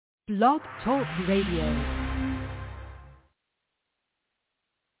Blog Talk Radio.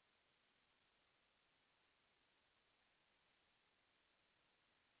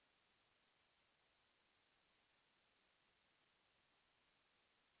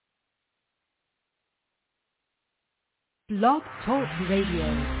 Blog Talk Radio.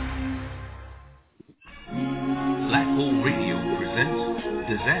 Black Hole Radio presents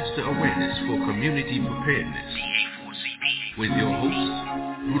Disaster Awareness for Community Preparedness with your hosts,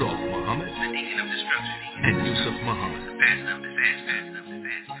 Rudolph Muhammad and Yusef Muhammad.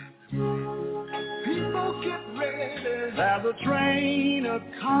 People get ready, there's a train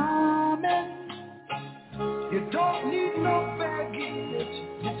a-coming. You don't need no baggage,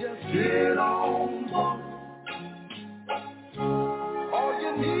 you just get on board. All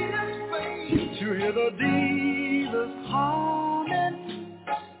you need is faith to hear the Jesus humming.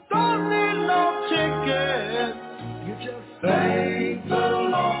 Don't need no ticket, you just thank the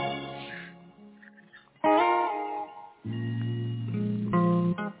Lord.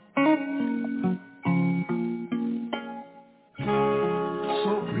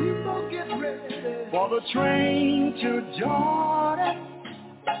 So people get ready for the train to Jordan.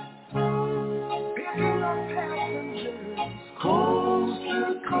 Picking up passengers coast to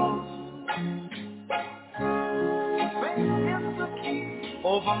coast. Faith is the key.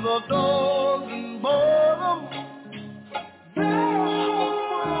 Open the doors and board them. There's hope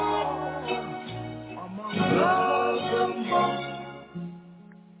among love and most.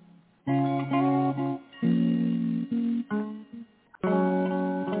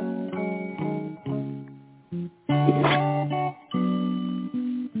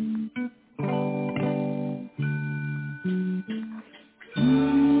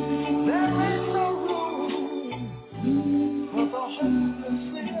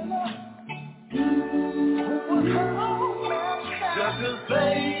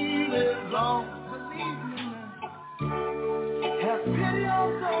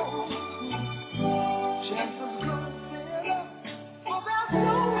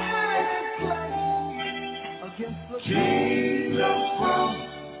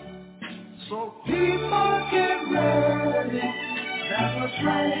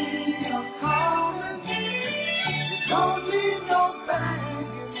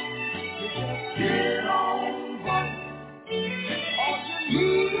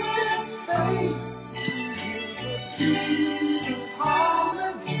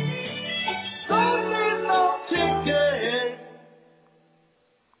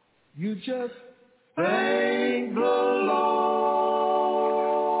 You just thank the Lord.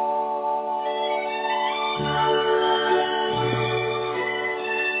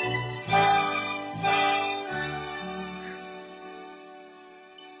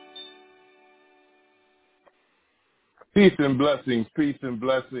 Peace and blessings, peace and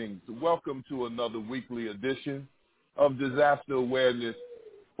blessings. Welcome to another weekly edition of Disaster Awareness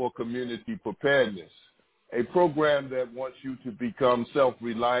for Community Preparedness, a program that wants you to become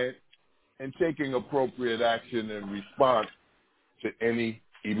self-reliant and taking appropriate action in response to any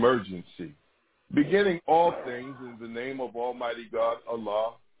emergency. Beginning all things in the name of Almighty God,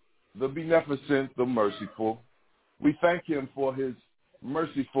 Allah, the Beneficent, the Merciful, we thank Him for His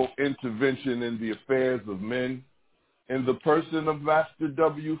merciful intervention in the affairs of men, in the person of Master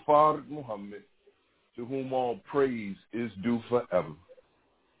W. Fard Muhammad, to whom all praise is due forever.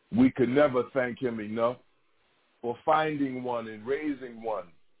 We could never thank Him enough for finding one and raising one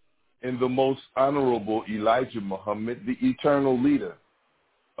in the most honorable Elijah Muhammad, the eternal leader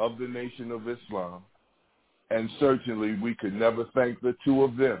of the Nation of Islam. And certainly we could never thank the two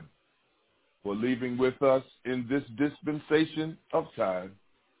of them for leaving with us in this dispensation of time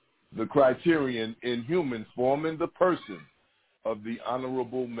the criterion in human form in the person of the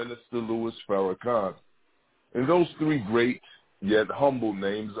Honorable Minister Louis Farrakhan. In those three great yet humble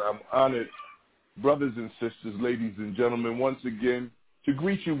names, I'm honored, brothers and sisters, ladies and gentlemen, once again, to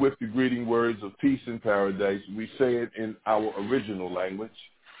greet you with the greeting words of peace and paradise. We say it in our original language.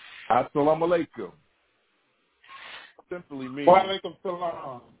 Assalamu alaikum. Simply meaning. Wa alaikum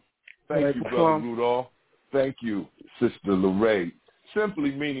salam. Thank you, Brother Rudolph. Thank you, Sister Lorraine.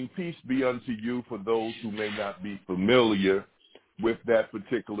 Simply meaning peace be unto you for those who may not be familiar with that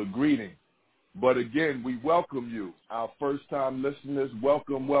particular greeting. But again, we welcome you. Our first-time listeners,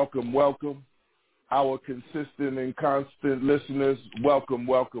 welcome, welcome, welcome. Our consistent and constant listeners, welcome,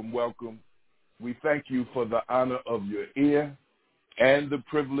 welcome, welcome. We thank you for the honor of your ear and the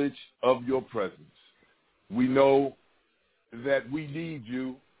privilege of your presence. We know that we need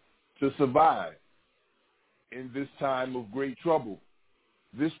you to survive in this time of great trouble.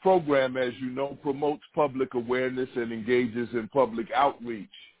 This program, as you know, promotes public awareness and engages in public outreach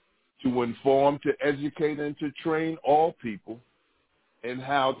to inform, to educate, and to train all people in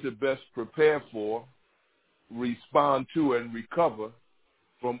how to best prepare for, respond to, and recover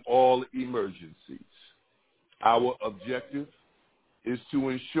from all emergencies. Our objective is to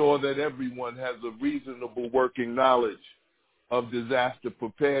ensure that everyone has a reasonable working knowledge of disaster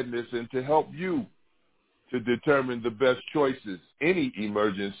preparedness and to help you to determine the best choices, any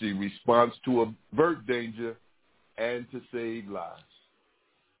emergency response to avert danger and to save lives.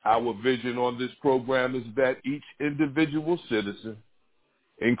 Our vision on this program is that each individual citizen,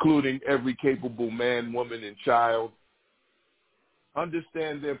 including every capable man, woman, and child,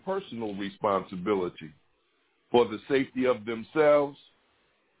 understand their personal responsibility for the safety of themselves,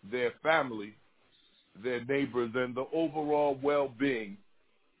 their family, their neighbors, and the overall well-being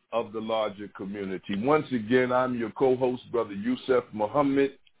of the larger community. Once again, I'm your co-host, Brother Yusef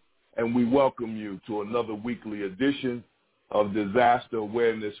Muhammad, and we welcome you to another weekly edition of Disaster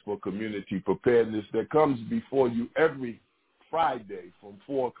Awareness for Community Preparedness that comes before you every Friday from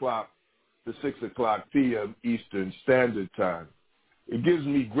 4 o'clock to 6 o'clock p.m. Eastern Standard Time. It gives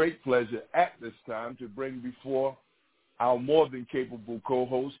me great pleasure at this time to bring before our more than capable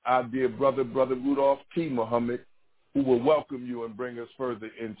co-host, our dear brother Rudolph T. Muhammad, who will welcome you and bring us further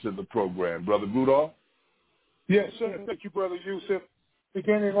into the program. Brother Rudolph? Yes, sir. Thank you, Brother Yusef.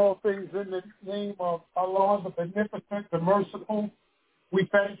 Beginning all things in the name of Allah, the Beneficent, the Merciful, we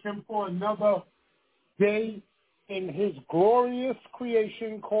thank him for another day in his glorious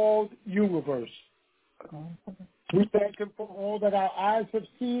creation called universe. We thank him for all that our eyes have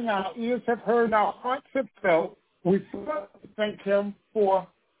seen, our ears have heard, our hearts have felt. We thank him for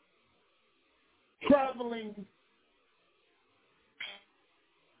traveling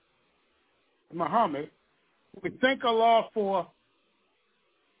Muhammad. We thank Allah for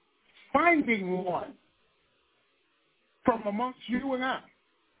finding one from amongst you and I.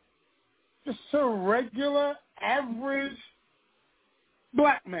 Just a regular, average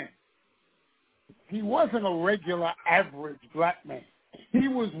black man. He wasn't a regular, average black man. He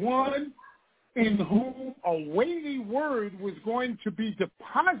was one in whom a weighty word was going to be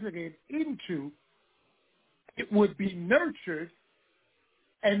deposited into. It would be nurtured,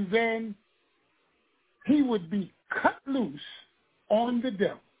 and then he would be cut loose on the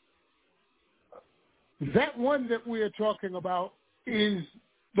devil. That one that we are talking about is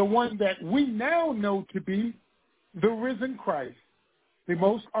the one that we now know to be the risen Christ, the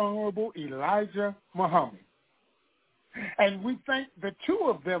most honorable Elijah Muhammad. And we thank the two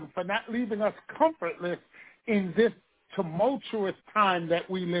of them for not leaving us comfortless in this tumultuous time that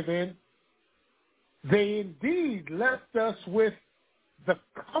we live in. They indeed left us with the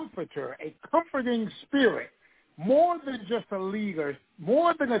comforter, a comforting spirit, more than just a leader,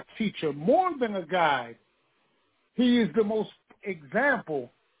 more than a teacher, more than a guide. He is the most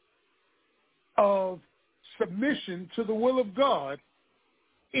example of submission to the will of God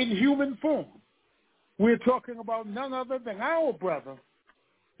in human form. We're talking about none other than our brother,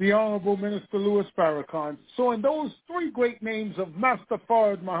 the Honorable Minister Louis Farrakhan. So in those three great names of Master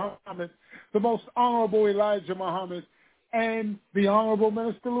Fard Muhammad, the most honorable Elijah Muhammad, and the Honorable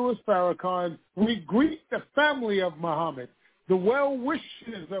Minister Louis Farrakhan, we greet the family of Muhammad, the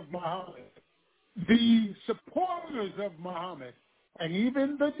well-wishers of Muhammad, the supporters of Muhammad, and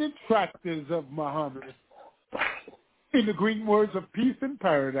even the detractors of Muhammad. In the Greek words of peace and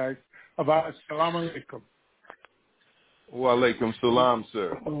paradise, of Assalamu alaikum. Wa alaikum salam,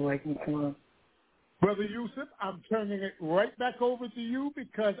 sir. Wa alaikum salam. Brother Yusef, I'm turning it right back over to you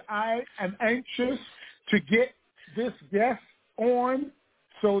because I am anxious to get this guest on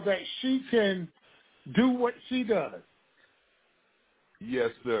so that she can do what she does.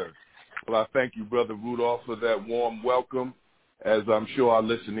 Yes, sir. Well, I thank you, Brother Rudolph, for that warm welcome, as I'm sure our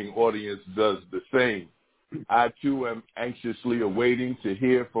listening audience does the same. I, too, am anxiously awaiting to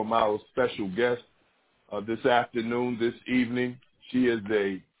hear from our special guest this afternoon, this evening. She is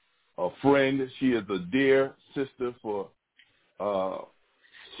a friend. She is a dear sister for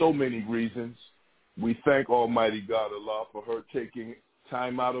so many reasons. We thank Almighty God Allah for her taking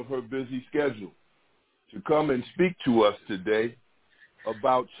time out of her busy schedule to come and speak to us today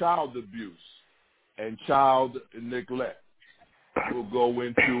about child abuse and child neglect. We'll go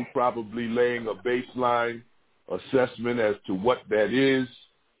into probably laying a baseline assessment as to what that is.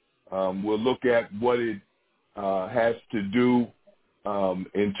 We'll look at what it has to do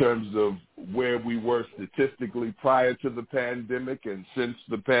in terms of where we were statistically prior to the pandemic and since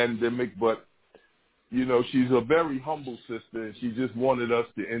the pandemic. But, you know, she's a very humble sister, and she just wanted us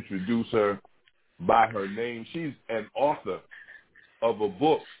to introduce her by her name. She's an author of a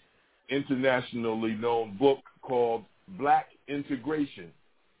book, internationally known book called Black Integration,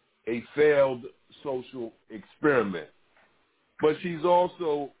 a failed social experiment. But she's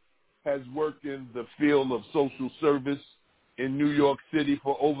also has worked in the field of social service in New York City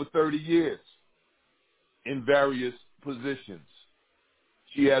for over 30 years in various positions.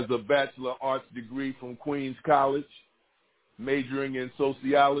 She has a Bachelor of Arts degree from Queens College, majoring in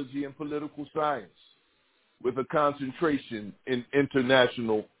sociology and political science, with a concentration in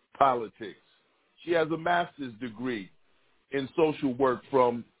international politics. She has a master's degree in social work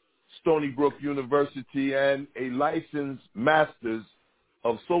from Stony Brook University and a licensed master's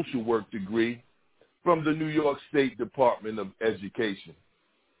of social work degree from the New York State Department of Education.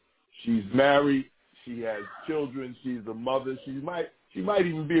 She's married. She has children. She's a mother. She might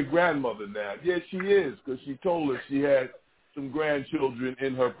even be a grandmother now. Yes, she is, because she told us she had some grandchildren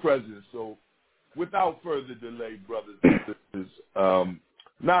in her presence. So without further delay, brothers and sisters,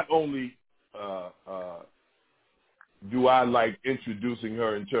 not only do I like introducing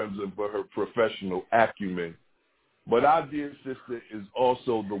her in terms of her professional acumen, but our dear sister is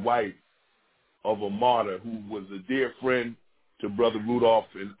also the wife of a martyr who was a dear friend to Brother Rudolph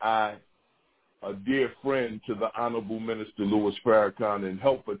and I, a dear friend to the Honorable Minister Louis Farrakhan, and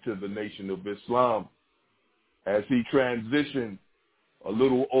helper to the Nation of Islam as he transitioned a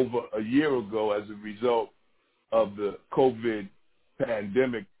little over a year ago as a result of the COVID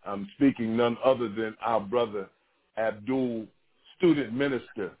pandemic. I'm speaking none other than our brother Abdul, student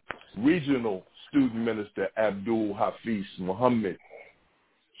minister, regional student minister Abdul Hafiz Muhammad.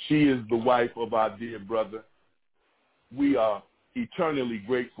 She is the wife of our dear brother. We are eternally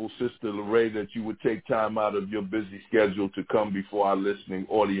grateful, Sister Lorraine, that you would take time out of your busy schedule to come before our listening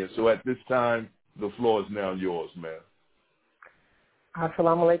audience. So at this time, the floor is now yours, ma'am.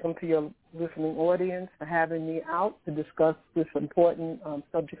 Assalamu alaikum to your listening audience for having me out to discuss this important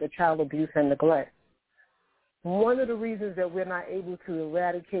subject of child abuse and neglect. One of the reasons that we're not able to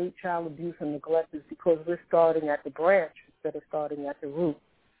eradicate child abuse and neglect is because we're starting at the branch instead of starting at the root.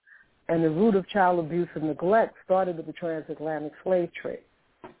 And the root of child abuse and neglect started with the transatlantic slave trade.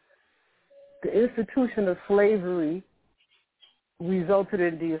 The institution of slavery resulted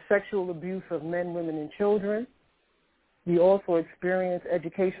in the sexual abuse of men, women, and children. We also experienced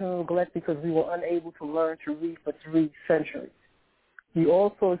educational neglect because we were unable to learn to read for 3 centuries. We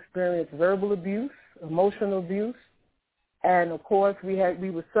also experienced verbal abuse, emotional abuse, and of course we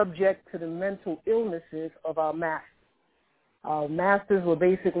were subject to the mental illnesses of our masters. Our masters were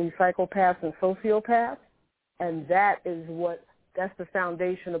basically psychopaths and sociopaths, and that's the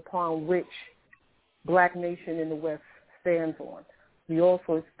foundation upon which Black Nation in the West stands on. We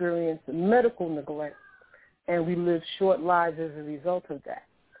also experienced medical neglect, and we lived short lives as a result of that.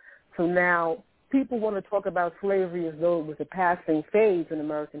 So now people want to talk about slavery as though it was a passing phase in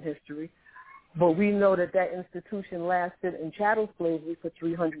American history, but we know that institution lasted in chattel slavery for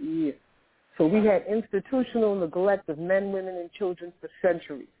 300 years. So we had institutional neglect of men, women, and children for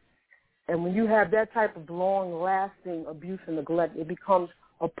centuries. And when you have that type of long-lasting abuse and neglect, it becomes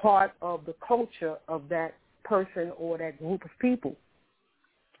a part of the culture of that person or that group of people.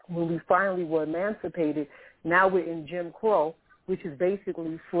 When we finally were emancipated, now we're in Jim Crow, which is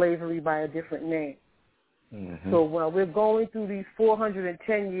basically slavery by a different name. Mm-hmm. So while we're going through these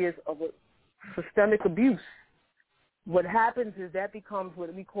 410 years of systemic abuse, what happens is that becomes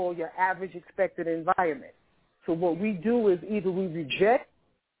what we call your average expected environment. So what we do is either we reject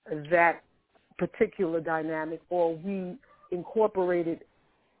that particular dynamic or we incorporate it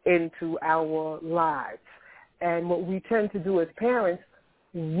into our lives. And what we tend to do as parents,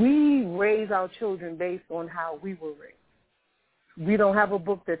 we raise our children based on how we were raised. We don't have a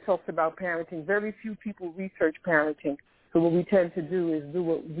book that talks about parenting. Very few people research parenting. So what we tend to do is do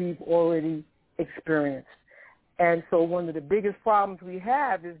what we've already experienced. And so one of the biggest problems we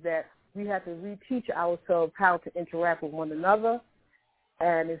have is that we have to reteach ourselves how to interact with one another,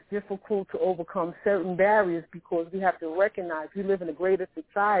 and it's difficult to overcome certain barriers because we have to recognize we live in a greater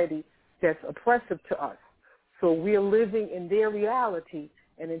society that's oppressive to us. So we're living in their reality,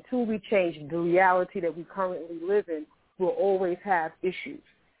 and until we change the reality that we currently live in, we'll always have issues.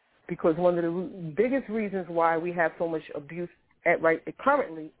 Because one of the biggest reasons why we have so much abuse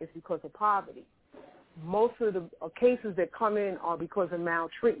currently is because of poverty. Most of the cases that come in are because of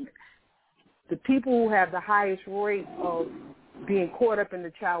maltreatment. The people who have the highest rate of being caught up in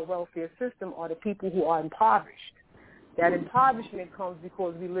the child welfare system are the people who are impoverished. That impoverishment comes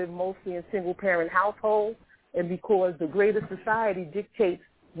because we live mostly in single-parent households and because the greater society dictates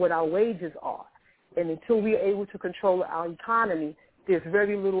what our wages are. And until we are able to control our economy, there's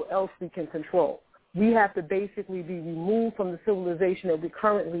very little else we can control. We have to basically be removed from the civilization that we're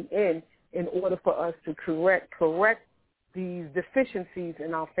currently in order for us to correct these deficiencies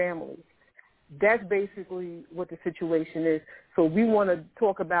in our families. That's basically what the situation is. So we want to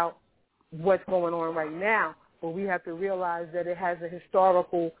talk about what's going on right now, but we have to realize that it has a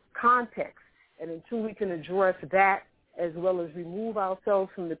historical context. And until we can address that, as well as remove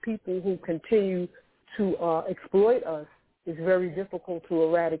ourselves from the people who continue to exploit us, it's very difficult to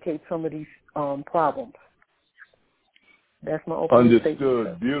eradicate some of these problems. That's my opening statement.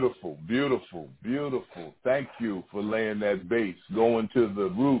 Understood. Beautiful, beautiful, beautiful. Thank you for laying that base, going to the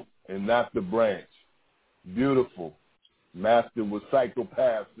root and not the branch. Beautiful. Master with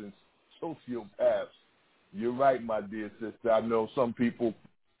psychopaths and sociopaths. You're right, my dear sister. I know some people,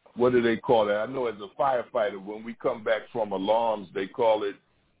 what do they call it? I know as a firefighter, when we come back from alarms, they call it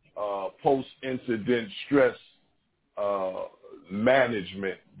post-incident stress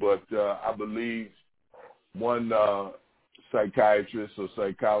management. But I believe one psychiatrist or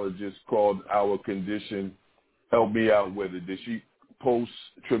psychologist called our condition, help me out with it, did she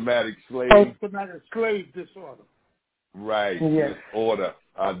post-traumatic slave? Post-traumatic slave disorder. Right, yes. Disorder.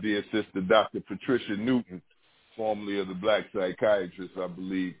 Our dear sister, Dr. Patricia Newton, formerly of the Black Psychiatrist, I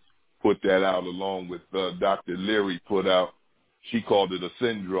believe, put that out along with Dr. Leary put out. She called it a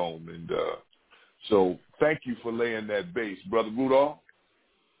syndrome. And so thank you for laying that base. Brother Rudolph?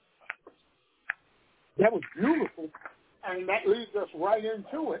 That was beautiful. And that leads us right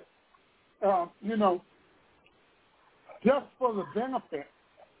into it. Just for the benefit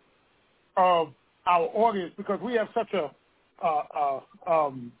of our audience, because we have such a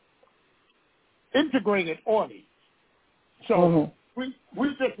integrated audience. So we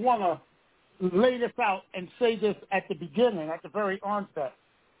just want to lay this out and say this at the beginning, at the very onset.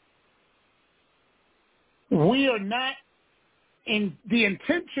 We are not, in the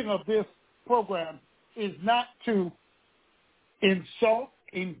intention of this program is not to insult,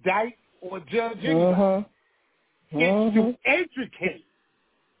 indict, or judge anybody. It's to educate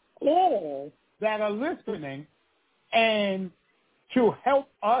all that are listening and to help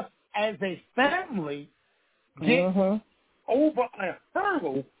us as a family get over a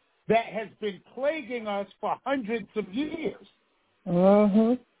hurdle that has been plaguing us for hundreds of years.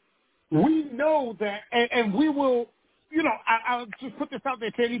 We know that, and we will, I'll just put this out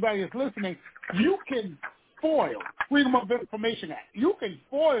there to anybody that's listening. You can foil, Freedom of Information Act, you can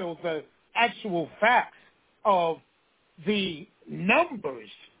foil the actual facts of the numbers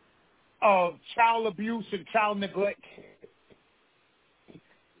of child abuse and child neglect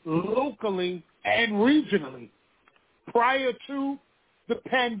locally and regionally. Prior to the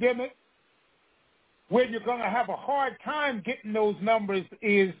pandemic, where you're going to have a hard time getting those numbers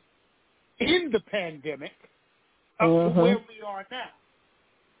is in the pandemic of where we are now.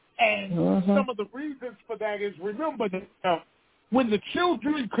 And some of the reasons for that is, remember that when the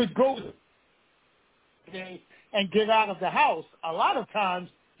children could go and get out of the house, a lot of times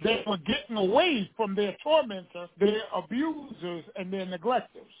they were getting away from their tormentors, their abusers, and their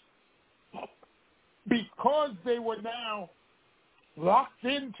neglectors. Because they were now locked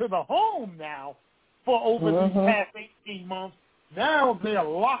into the home now for over these past 18 months, now they're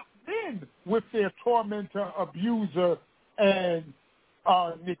locked in with their tormentor, abuser, and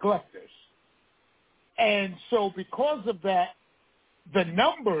neglectors. And so because of that, the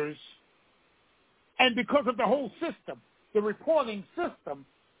numbers, and because of the whole system, the reporting system,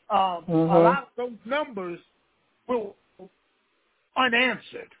 a lot of those numbers were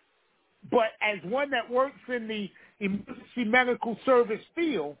unanswered. But as one that works in the emergency medical service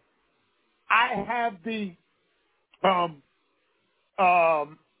field, I have the,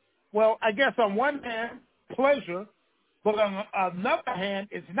 well, I guess on one hand, pleasure, but on another hand,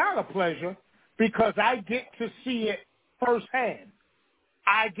 it's not a pleasure because I get to see it firsthand.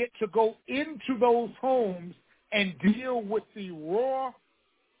 I get to go into those homes and deal with the raw,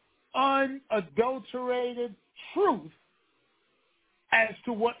 unadulterated truth as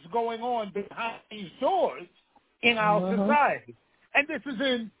to what's going on behind these doors in our society. And this is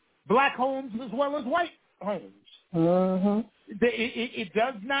in black homes as well as white homes. It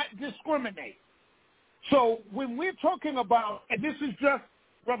does not discriminate. So when we're talking about, and this is just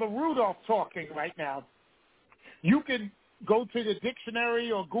Brother Rudolph talking right now, you can go to the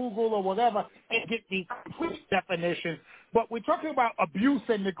dictionary or Google or whatever and get the complete definition, but we're talking about abuse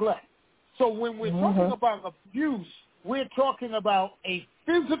and neglect. So when we're talking about abuse, we're talking about a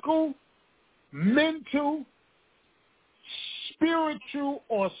physical, mental, spiritual,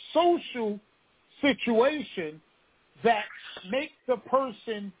 or social situation that makes the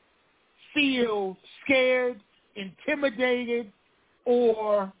person feel scared, intimidated,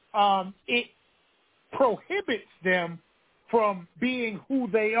 or it prohibits them from being who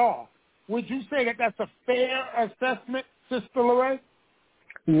they are. Would you say that that's a fair assessment Sister Lorraine?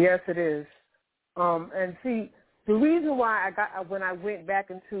 Yes, it is. And see, the reason why when I went back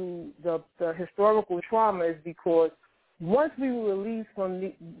into the historical trauma is because once we were released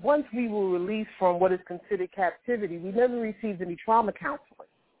from what is considered captivity, we never received any trauma counseling.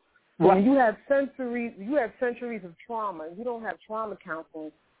 Right. When you have centuries of trauma, and you don't have trauma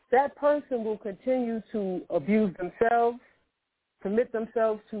counseling, that person will continue to abuse themselves, permit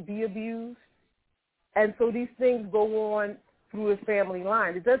themselves to be abused, and so these things go on through the family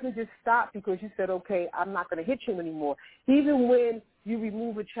line. It doesn't just stop because you said, okay, I'm not going to hit you anymore. Even when you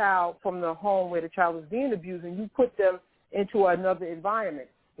remove a child from the home where the child was being abused and you put them into another environment,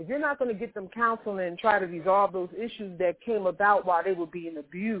 if you're not going to get them counseling and try to resolve those issues that came about while they were being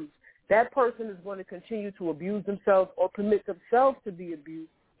abused, that person is going to continue to abuse themselves or permit themselves to be abused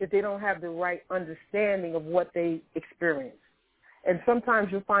if they don't have the right understanding of what they experience. And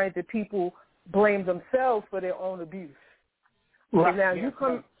sometimes you'll find that people blame themselves for their own abuse. Right. So now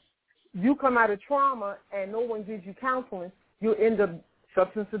you come out of trauma and no one gives you counseling, you end up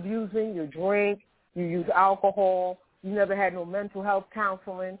substance abusing, you drink, you use alcohol, you never had no mental health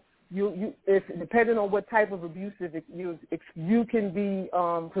counseling. If depending on what type of abuse, you can be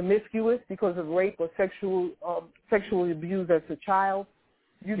promiscuous because of rape or sexually abused as a child.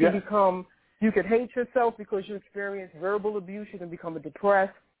 You can you can hate yourself because you experience verbal abuse. You can become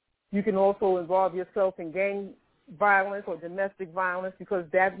depressed. You can also involve yourself in gang violence or domestic violence because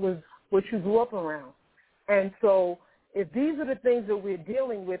that was what you grew up around. And so if these are the things that we're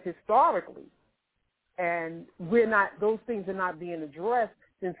dealing with historically and those things are not being addressed,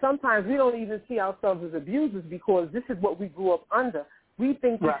 then sometimes we don't even see ourselves as abusers because this is what we grew up under. We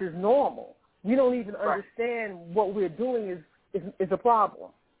think this is normal. We don't even understand what we're doing is a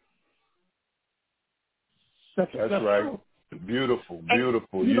problem. That's right. True. Beautiful. And,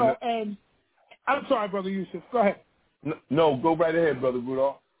 and I'm sorry, Brother Yusef. Go ahead. No, go right ahead, Brother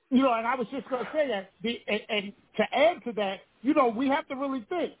Rudolph. And I was just going to say that, and to add to that, we have to really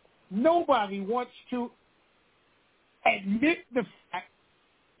think. Nobody wants to admit the fact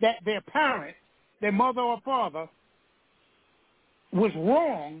that their parent, their mother or father, was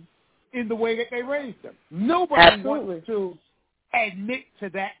wrong in the way that they raised them. Nobody wants to admit to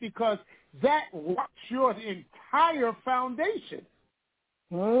that because that rocks your entire foundation.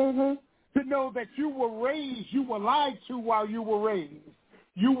 Mm-hmm. To know that you were raised, you were lied to while you were raised,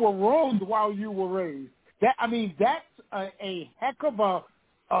 you were wronged while you were raised. That's a heck of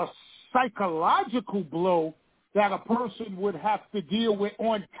a psychological blow that a person would have to deal with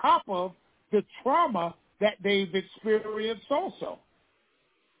on top of the trauma that they've experienced also.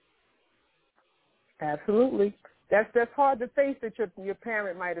 Absolutely. That's hard to face that your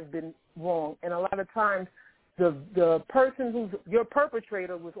parent might have been wrong. And a lot of times the person who's your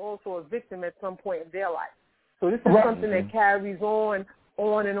perpetrator was also a victim at some point in their life. So this is something that carries on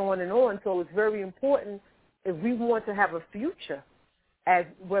and on and on. So it's very important if we want to have a future, as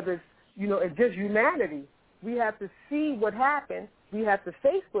whether it's, it's just humanity, we have to see what happened, we have to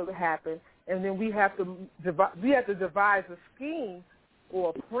face what happened, and then we have to devise a scheme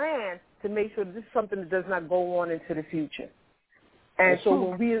or a plan to make sure that this is something that does not go on into the future. And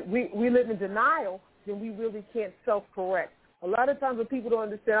so when we live in denial, then we really can't self-correct. A lot of times when people don't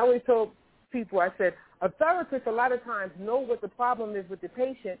understand, I always tell people, I said, a therapist a lot of times know what the problem is with the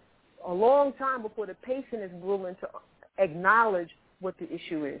patient a long time before the patient is willing to acknowledge what the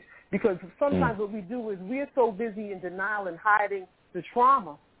issue is. Because sometimes what we do is we're so busy in denial and hiding the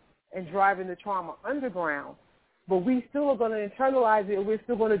trauma and driving the trauma underground, but we still are going to internalize it, and we're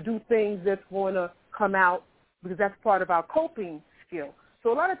still going to do things that's going to come out because that's part of our coping skill.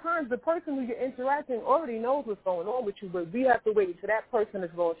 So a lot of times the person who you're interacting already knows what's going on with you, but we have to wait until that person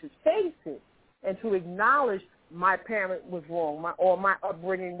is going to face it and to acknowledge my parent was wrong or my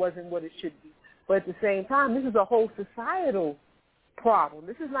upbringing wasn't what it should be. But at the same time, this is a whole societal problem.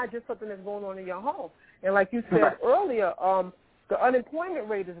 This is not just something that's going on in your home. And like you said earlier, the unemployment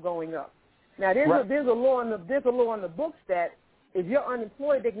rate is going up. Now, there's a law on the books that if you're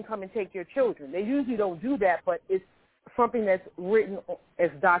unemployed, they can come and take your children. They usually don't do that, but it's something that's written as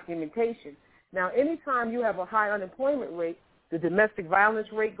documentation. Now, anytime you have a high unemployment rate, the domestic violence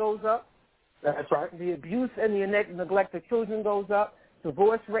rate goes up. That's right. The abuse and the neglect of children goes up.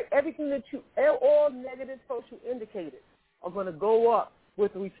 Divorce rate, everything all negative social indicators are going to go up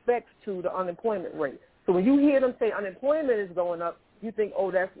with respect to the unemployment rate. So when you hear them say unemployment is going up, you think, oh,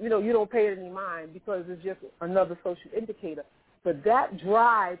 that's, you don't pay it any mind because it's just another social indicator. But that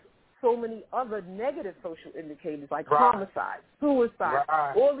drives so many other negative social indicators like homicide, suicide,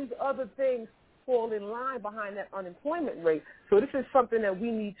 all these other things fall in line behind that unemployment rate. So this is something that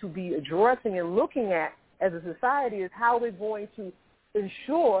we need to be addressing and looking at as a society is how we're going to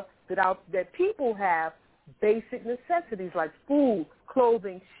ensure that people have basic necessities like food,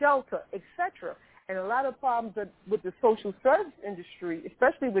 clothing, shelter, etc. And a lot of problems with the social service industry,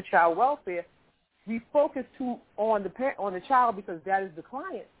 especially with child welfare, we focus too on the child because that is the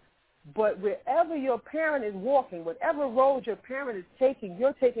client. But wherever your parent is walking, whatever road your parent is taking,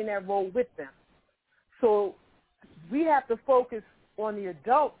 you're taking that road with them. So we have to focus on the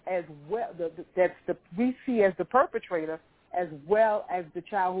adult as well, we see as the perpetrator, as well as the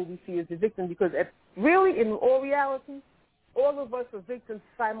child who we see as the victim, because really, in all reality, all of us are victims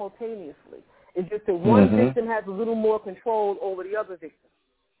simultaneously. It's just that one victim has a little more control over the other victim.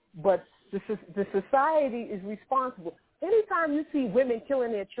 But the society is responsible. Anytime you see women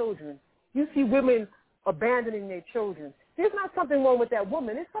killing their children, you see women abandoning their children, there's not something wrong with that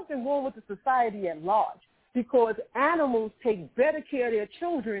woman. There's something wrong with the society at large, because animals take better care of their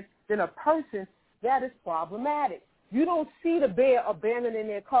children than a person. That is problematic. You don't see the bear abandoning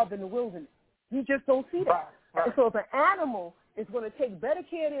their cub in the wilderness. You just don't see that. Right. And so if an animal is going to take better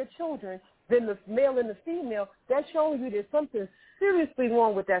care of their children than the male and the female, that shows you there's something seriously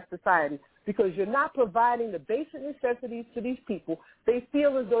wrong with that society, because you're not providing the basic necessities to these people. They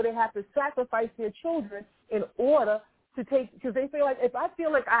feel as though they have to sacrifice their children in order to take, because they feel like, if I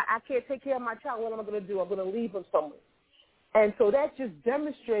feel like I can't take care of my child, what am I going to do? I'm going to leave them somewhere. And so that's just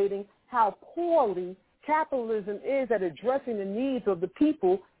demonstrating how poorly capitalism is at addressing the needs of the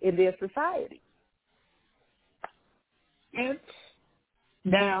people in their society. Hence,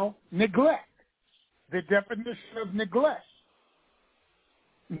 now, neglect. The definition of neglect.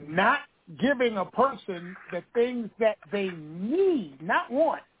 Not giving a person the things that they need, not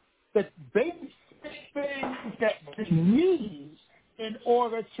want, the basic things that they need in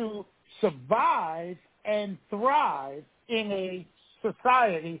order to survive and thrive in a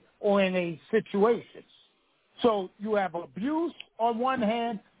society or in a situation. So you have abuse on one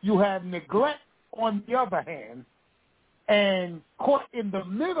hand, you have neglect on the other hand, and caught in the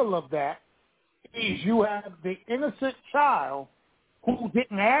middle of that is you have the innocent child who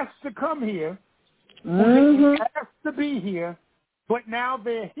didn't ask to come here, who didn't ask to be here, but now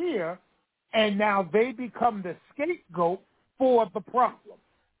they're here, and now they become the scapegoat for the problem.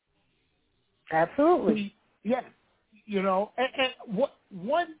 Absolutely. Yes. You know, and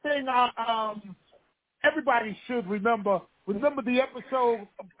one thing everybody should remember the episode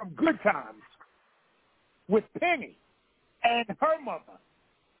of Good Times with Penny and her mother.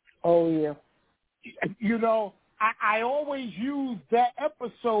 Oh, yeah. You know, I always use that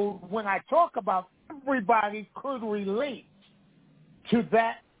episode when I talk about everybody could relate to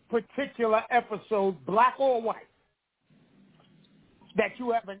that particular episode, black or white. That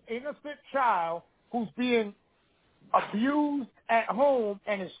you have an innocent child who's being abused at home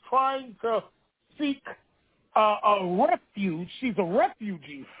and is trying to seek a refuge. She's a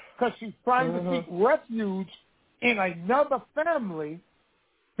refugee because she's trying to seek refuge in another family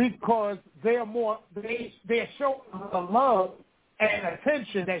because they're showing her love and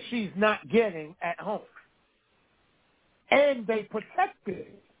attention that she's not getting at home. And they protected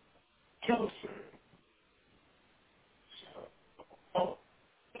Joseph.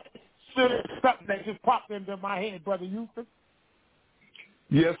 Something that just popped into my head, Brother Yusef.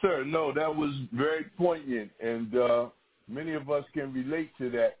 Yes, sir. No, that was very poignant, and many of us can relate to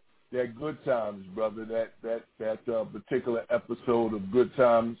that Good Times, brother, that particular episode of Good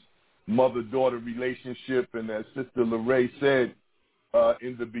Times, mother-daughter relationship, and as Sister LaRae said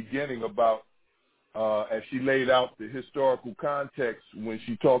in the beginning about, as she laid out the historical context when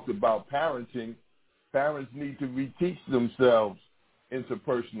she talked about parenting, parents need to reteach themselves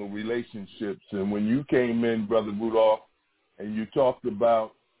interpersonal relationships. And when you came in, Brother Rudolph, and you talked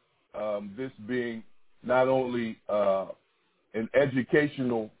about this being not only an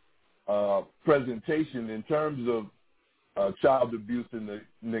educational presentation in terms of child abuse and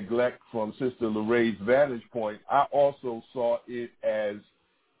neglect from Sister LaRae's vantage point, I also saw it as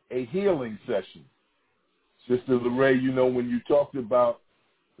a healing session. Sister LaRae, you know, when you talked about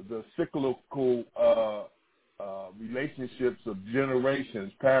the cyclical relationships of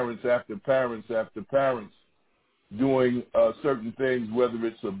generations, parents after parents after parents, doing certain things, whether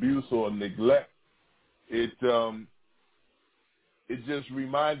it's abuse or neglect, it just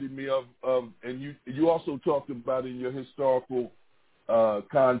reminded me of and you also talked about in your historical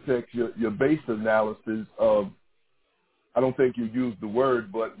context, your base analysis of, I don't think you used the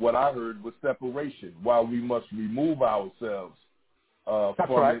word, but what I heard was separation, while we must remove ourselves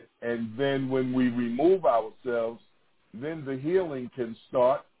from it. And then when we remove ourselves, then the healing can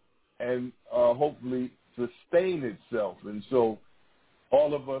start and hopefully sustain itself. And so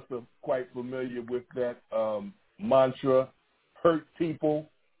all of us are quite familiar with that mantra, hurt people,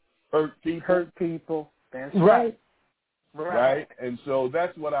 hurt people. Hurt people. That's right. Right? And so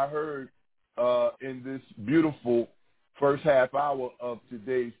that's what I heard in this beautiful first half hour of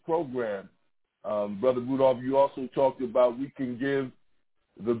today's program. Brother Rudolph, you also talked about we can give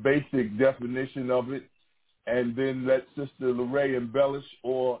the basic definition of it and then let Sister Lorraine embellish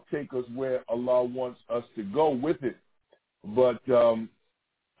or take us where Allah wants us to go with it. But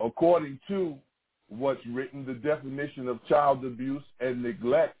according to what's written, the definition of child abuse and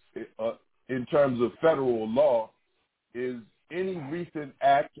neglect in terms of federal law is any recent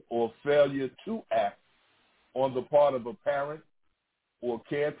act or failure to act on the part of a parent or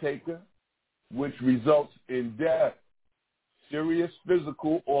caretaker which results in death, serious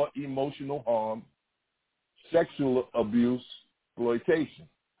physical or emotional harm, sexual abuse, exploitation,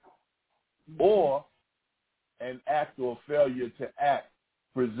 or an act or failure to act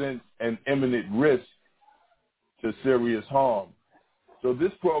presents an imminent risk to serious harm. So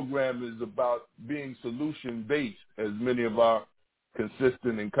this program is about being solution-based, as many of our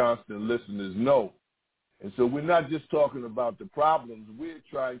consistent and constant listeners know. And so we're not just talking about the problems, we're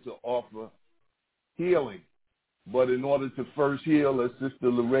trying to offer healing. But in order to first heal, as Sister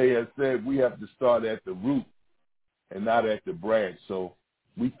Lorraine has said, we have to start at the root and not at the branch. So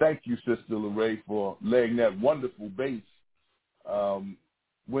we thank you, Sister Lorraine, for laying that wonderful base.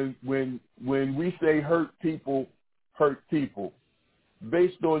 When we say hurt people,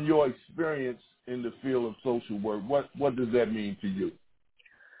 based on your experience in the field of social work, what does that mean to you?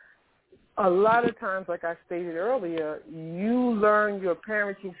 A lot of times, like I stated earlier, you learn your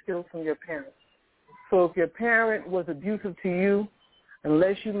parenting skills from your parents. So if your parent was abusive to you,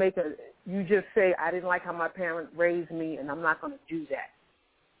 unless you just say, I didn't like how my parent raised me and I'm not going to do that.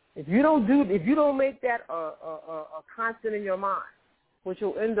 If you don't make that a constant in your mind, what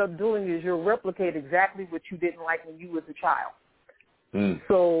you'll end up doing is you'll replicate exactly what you didn't like when you was a child.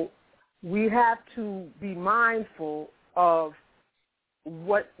 So we have to be mindful of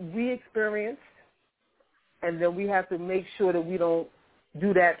what we experienced, and then we have to make sure that we don't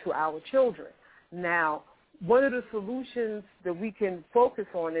do that to our children. Now, one of the solutions that we can focus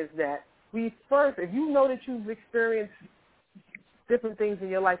on is that if you know that you've experienced different things in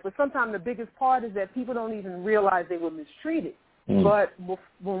your life, but sometimes the biggest part is that people don't even realize they were mistreated. But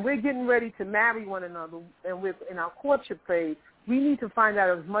when we're getting ready to marry one another and we're in our courtship phase, we need to find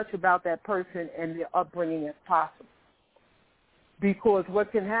out as much about that person and their upbringing as possible. Because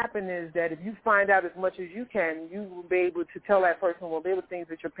what can happen is that if you find out as much as you can, you will be able to tell that person, well, there were things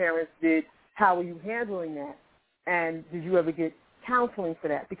that your parents did. How are you handling that? And did you ever get counseling for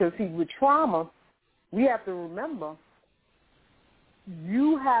that? Because, see, with trauma, we have to remember,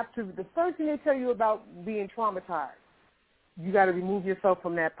 the first thing they tell you about being traumatized, you got to remove yourself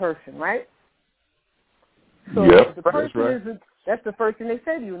from that person, right? So the person that's the first thing they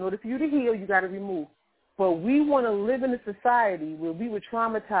say to you. In order for you to heal, you got to remove. But we want to live in a society where we were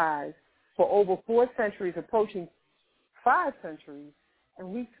traumatized for over 4 centuries, approaching 5 centuries, and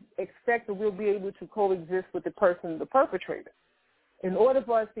we expect that we'll be able to coexist with the person, the perpetrator. In order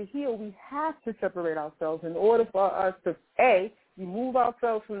for us to heal, we have to separate ourselves. In order for us to, remove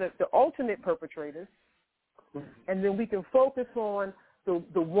ourselves from the alternate perpetrators, and then we can focus on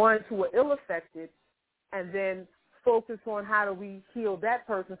the ones who are ill-affected, and then focus on how do we heal that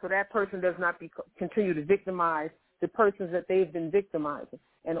person so that person does not continue to victimize the persons that they've been victimizing,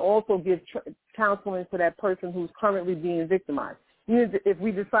 and also give counseling to that person who's currently being victimized. If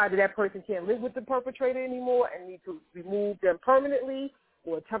we decide that person can't live with the perpetrator anymore and need to remove them permanently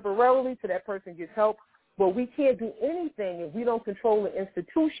or temporarily so that person gets help, but we can't do anything if we don't control the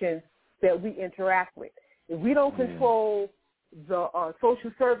institutions that we interact with. If we don't control the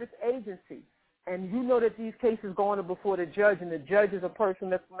social service agency, and you know that these cases go on before the judge, and the judge is a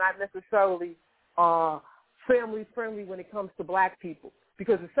person that's not necessarily family-friendly when it comes to black people,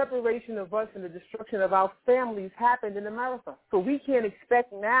 because the separation of us and the destruction of our families happened in America. So we can't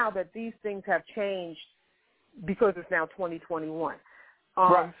expect now that these things have changed because it's now 2021.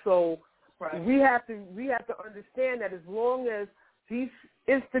 So we have to understand that as long as these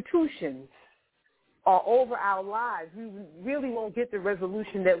institutions are over our lives, we really won't get the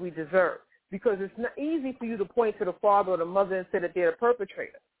resolution that we deserve. Because it's not easy for you to point to the father or the mother and say that they're the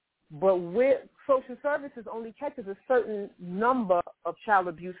perpetrator. But social services only catches a certain number of child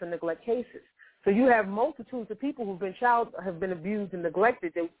abuse and neglect cases. So you have multitudes of people who've have been abused and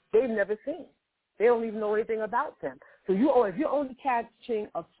neglected that they've never seen. They don't even know anything about them. So if you're only catching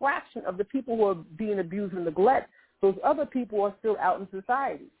a fraction of the people who are being abused and neglected, those other people are still out in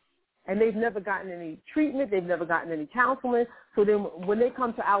society. and they've never gotten any treatment, they've never gotten any counseling. So then when they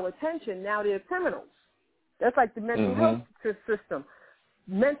come to our attention, now they're criminals. That's like the mental health system.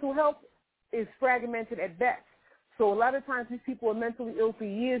 Mental health is fragmented at best. So a lot of times these people are mentally ill for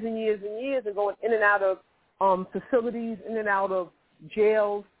years and years and years and going in and out of facilities, in and out of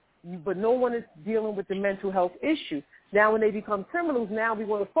jails, but no one is dealing with the mental health issue. Now when they become criminals, now we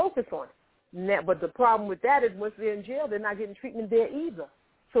want to focus on it. Now, but the problem with that is once they're in jail, they're not getting treatment there either.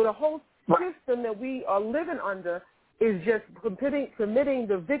 So the whole system that we are living under is just permitting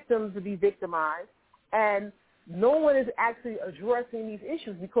the victims to be victimized, and no one is actually addressing these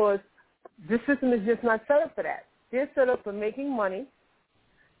issues because this system is just not set up for that. They're set up for making money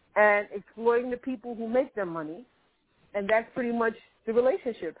and exploiting the people who make them money, and that's pretty much the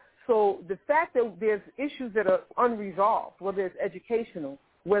relationship. So the fact that there's issues that are unresolved, whether it's educational,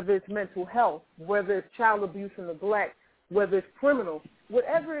 whether it's mental health, whether it's child abuse and neglect, whether it's criminal,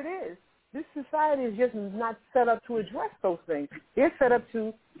 whatever it is, this society is just not set up to address those things. They're set up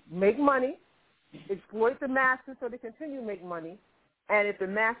to make money, exploit the masses so they continue to make money, and if the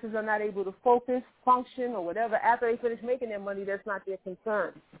masses are not able to focus, function, or whatever, after they finish making their money, that's not their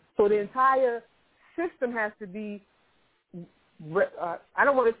concern. So the entire system has to be, I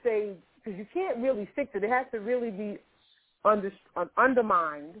don't want to say, because you can't really fix it. It has to really be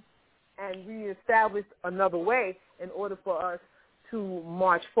undermined and reestablished another way in order for us to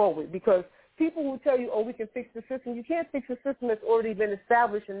march forward. Because people who tell you, oh, we can fix the system, you can't fix a system that's already been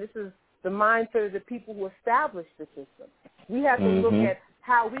established, and this is the mindset of the people who established the system. We have to look at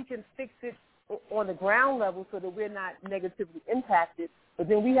how we can fix it on the ground level so that we're not negatively impacted, but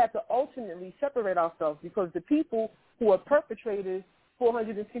then we have to ultimately separate ourselves because the people who are perpetrators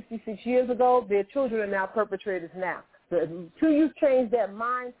 466 years ago, their children are now perpetrators now. Until you change that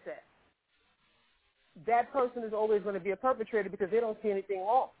mindset, that person is always going to be a perpetrator because they don't see anything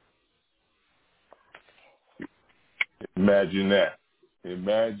wrong. Imagine that.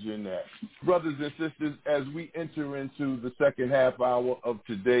 Imagine that. Brothers and sisters, as we enter into the second half hour of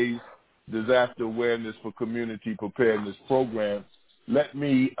today's Disaster Awareness for Community Preparedness program, let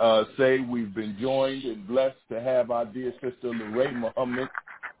me say we've been joined and blessed to have our dear sister Lorraine Muhammad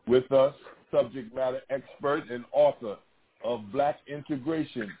with us, subject matter expert and author of Black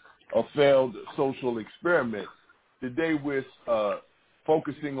Integration, a Failed Social Experiment. Today we're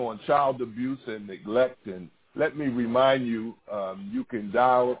focusing on child abuse and neglect, and let me remind you, you can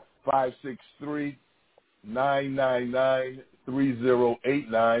dial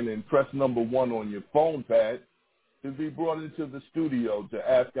 563-999-3089 and press number 1 on your phone pad to be brought into the studio to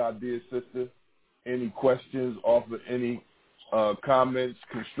ask our dear sister any questions, offer any comments,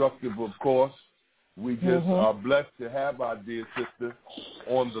 constructive of course. We just are blessed to have our dear sister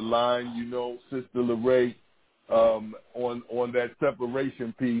on the line. You know, Sister Lorraine, on that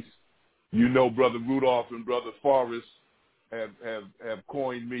separation piece, you know, Brother Rudolph and Brother Forrest have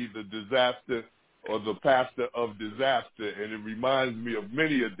coined me the disaster or the pastor of disaster, and it reminds me of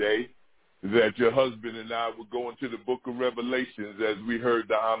many a day that your husband and I were going to the book of Revelations as we heard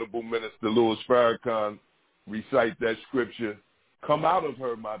the Honorable Minister Louis Farrakhan recite that scripture, "Come out of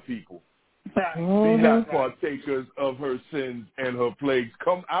her, my people. Be not partakers of her sins and her plagues.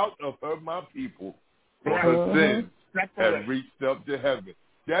 Come out of her, my people, for her sins have reached up to heaven."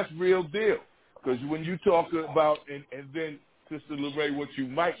 That's real deal. Because when you talk about, and then, Sister Lorraine, what you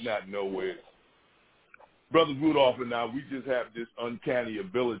might not know is, Brother Rudolph and I, we just have this uncanny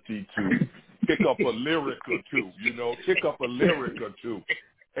ability to pick up a lyric or two, pick up a lyric or two.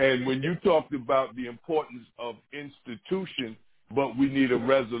 And when you talked about the importance of institution, but we need a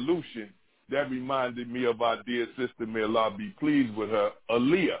resolution, that reminded me of our dear sister, may Allah be pleased with her,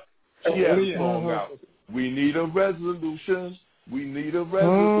 Aaliyah. She had a song out. We need a resolution. We need a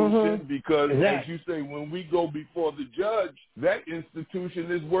resolution because, as you say, when we go before the judge, that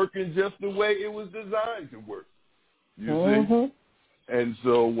institution is working just the way it was designed to work. You see? And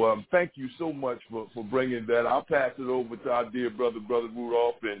so thank you so much for bringing that. I'll pass it over to our dear Brother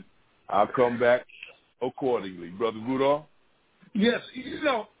Rudolph, and I'll come back accordingly. Brother Rudolph? Yes,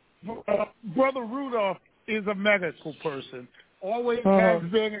 Brother Rudolph is a medical person. Always has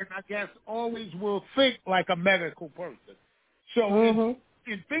been, and I guess always will think like a medical person. So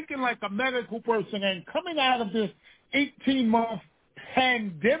in thinking like a medical person and coming out of this 18-month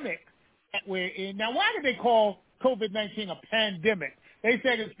pandemic that we're in, now why do they call COVID-19 a pandemic? They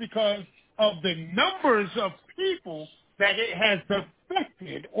said it's because of the numbers of people that it has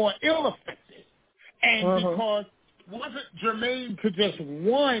affected or ill-affected, and because it wasn't germane to just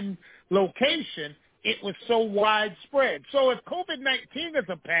one location, it was so widespread. So if COVID-19 is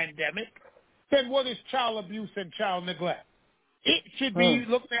a pandemic, then what is child abuse and child neglect? it should be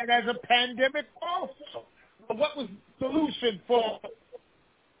looked at as a pandemic also. But what was the solution for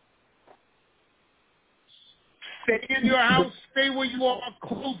stay in your house, stay where you are,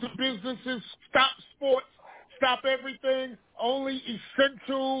 close the businesses, stop sports, stop everything, only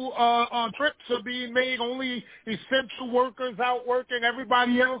essential trips are being made, only essential workers out working,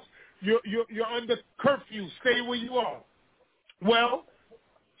 everybody else, you're under curfew, stay where you are. Well,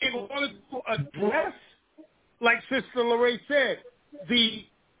 in order to address, like Sister Lorraine said, the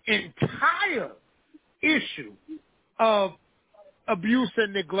entire issue of abuse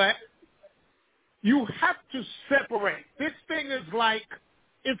and neglect, you have to separate. This thing is like,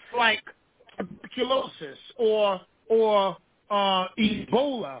 it's like tuberculosis or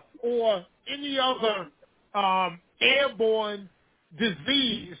Ebola or any other airborne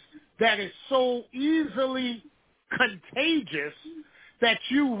disease that is so easily contagious that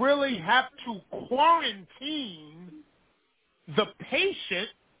you really have to quarantine the patient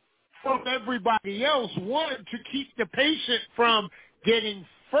from everybody else. One, to keep the patient from getting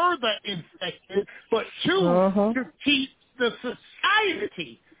further infected, but two, to keep the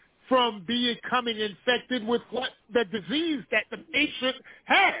society from becoming infected with what the disease that the patient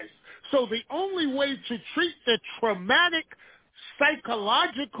has. So the only way to treat the traumatic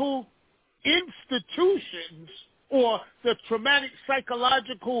psychological institutions or the traumatic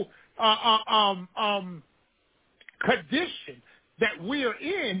psychological condition that we're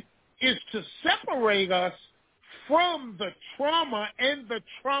in is to separate us from the trauma and the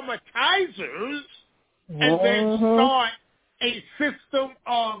traumatizers and then start a system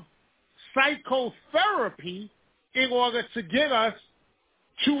of psychotherapy in order to get us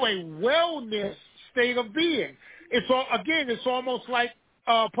to a wellness state of being. It's almost like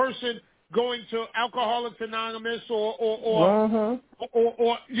a person going to Alcoholics Anonymous or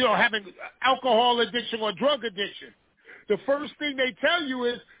having alcohol addiction or drug addiction. The first thing they tell you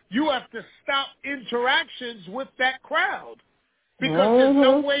is you have to stop interactions with that crowd because there's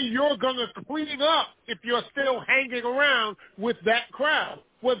no way you're going to clean up if you're still hanging around with that crowd.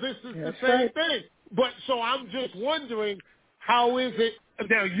 Well, this is the same thing. But so I'm just wondering, how is it,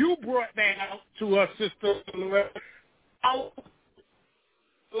 now you brought that out to us, Sister Loretta, how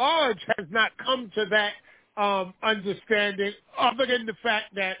large has not come to that understanding other than the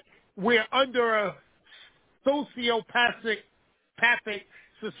fact that we're under a sociopathic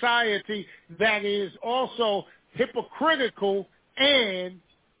society that is also hypocritical and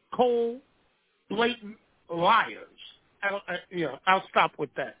cold, blatant liars. I'll stop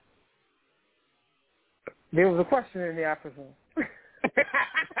with that. There was a question in there, I presume.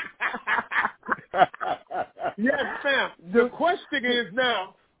 Yes, ma'am. The question is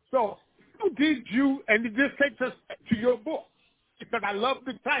now, so how did you, and this takes us to your book, because I love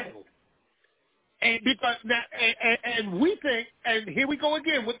the title. And because now, and we think, and here we go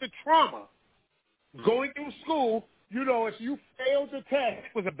again with the trauma. Going through school, if you failed the test,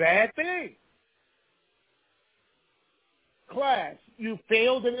 it was a bad thing. Class, you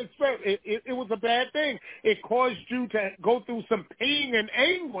failed an experiment. It was a bad thing. It caused you to go through some pain and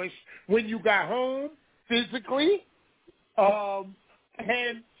anguish when you got home, physically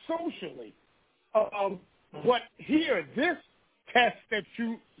and socially. But here, this test that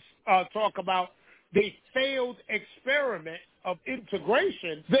you talk about, the failed experiment of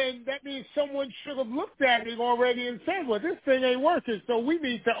integration, then that means someone should have looked at it already and said, well, this thing ain't working, so we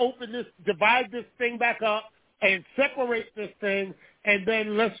need to divide this thing back up and separate this thing, and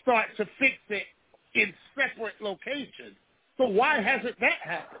then let's start to fix it in separate locations. So why hasn't that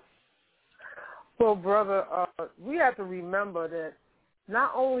happened? Well, brother, we have to remember that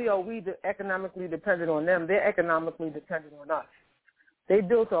not only are we economically dependent on them, they're economically dependent on us. They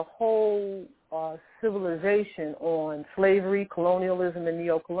built a whole civilization on slavery, colonialism, and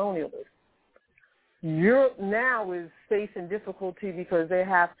neocolonialism. Europe now is facing difficulty because they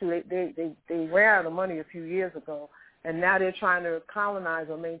ran out of money a few years ago, and now they're trying to colonize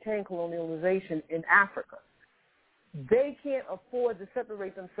or maintain colonialization in Africa. They can't afford to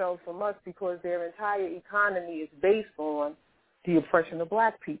separate themselves from us because their entire economy is based on the oppression of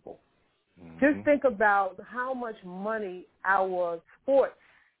black people. Just think about how much money our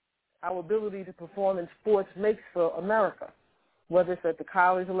ability to perform in sports makes for America, whether it's at the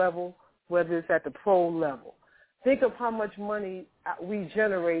college level, whether it's at the pro level. Think of how much money we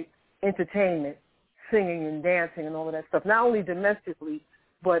generate entertainment, singing and dancing and all of that stuff, not only domestically,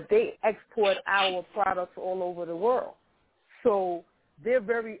 but they export our products all over the world. So they're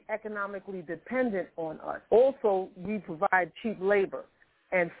very economically dependent on us. Also, we provide cheap labor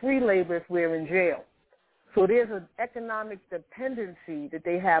and free labor if we're in jail. So there's an economic dependency that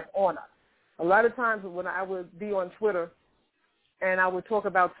they have on us. A lot of times when I would be on Twitter and I would talk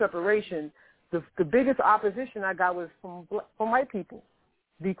about separation, the biggest opposition I got was from white people,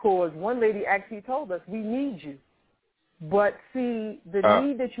 because one lady actually told us, we need you. But see, the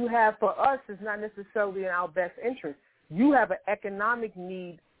need that you have for us is not necessarily in our best interest. You have an economic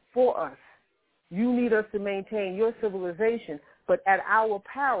need for us. You need us to maintain your civilization, but at our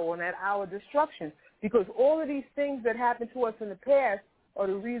peril and at our destruction, because all of these things that happened to us in the past are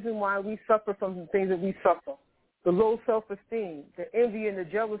the reason why we suffer from the things that we suffer. The low self-esteem, the envy and the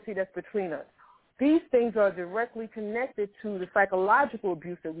jealousy that's between us. These things are directly connected to the psychological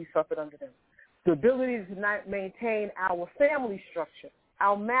abuse that we suffered under them. The ability to not maintain our family structure,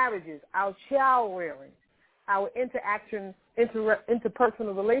 our marriages, our child rearing, our interpersonal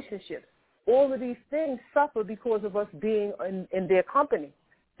relationships. All of these things suffer because of us being in their company.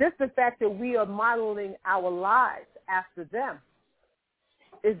 Just the fact that we are modeling our lives after them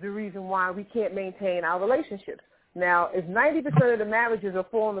is the reason why we can't maintain our relationships. Now, if 90% of the marriages are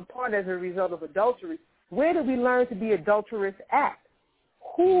falling apart as a result of adultery, where do we learn to be adulterous at?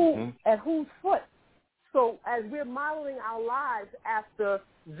 Who at whose foot? So as we're modeling our lives after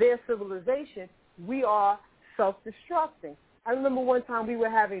their civilization, we are self-destructing. I remember one time we were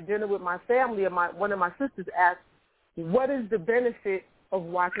having dinner with my family, and one of my sisters asked, what is the benefit of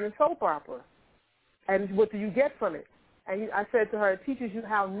watching a soap opera? And what do you get from it? And I said to her, it teaches you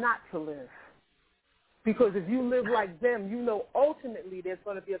how not to live. Because if you live like them, you know ultimately there's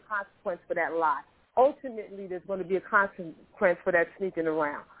going to be a consequence for that lie. Ultimately, there's going to be a consequence for that sneaking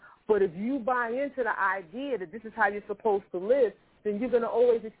around. But if you buy into the idea that this is how you're supposed to live, then you're going to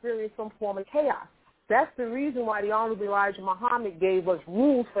always experience some form of chaos. That's the reason why the Honorable Elijah Muhammad gave us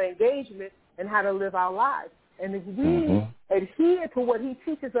rules for engagement and how to live our lives. And if we adhere to what he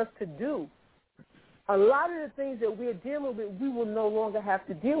teaches us to do, a lot of the things that we're dealing with, we will no longer have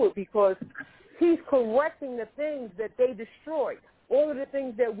to deal with, because he's correcting the things that they destroyed. All of the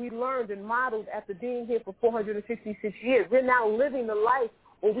things that we learned and modeled after being here for 466 years, we're now living the life,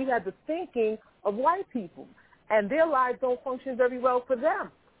 or we have the thinking of white people, and their lives don't function very well for them.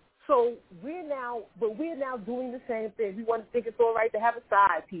 So we're now doing the same thing. We want to think it's all right to have a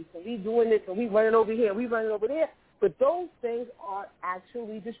side piece, and we doing this, and we running over here, and we running over there. But those things are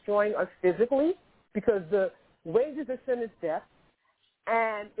actually destroying us physically, because the wages of sin is death,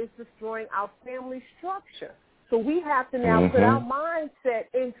 and it's destroying our family structure. So we have to now put our mindset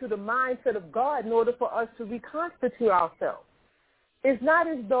into the mindset of God in order for us to reconstitute ourselves. It's not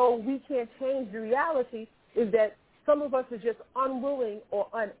as though we can't change the reality, is that some of us are just unwilling or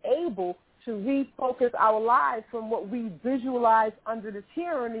unable to refocus our lives from what we visualize under the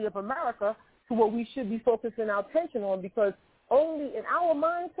tyranny of America to what we should be focusing our attention on, because only in our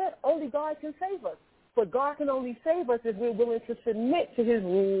mindset, only God can save us. But God can only save us if we're willing to submit to his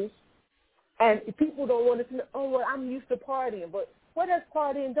rules. And if people don't want to say, oh, well, I'm used to partying. But what has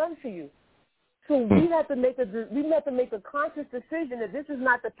partying done for you? So we have to make a conscious decision that this is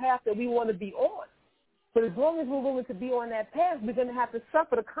not the path that we want to be on. But as long as we're willing to be on that path, we're going to have to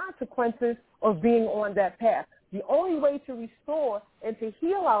suffer the consequences of being on that path. The only way to restore and to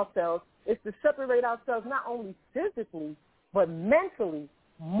heal ourselves is to separate ourselves not only physically, but mentally,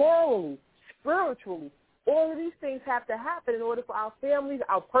 morally, spiritually. All of these things have to happen in order for our families,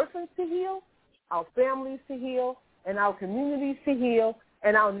 our persons to heal, our families to heal, and our communities to heal,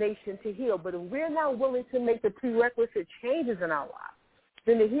 and our nation to heal. But if we're not willing to make the prerequisite changes in our lives,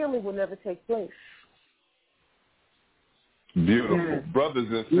 then the healing will never take place. Beautiful. Brothers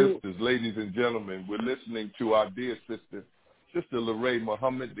and sisters, ladies and gentlemen, we're listening to our dear sister, Sister Lorraine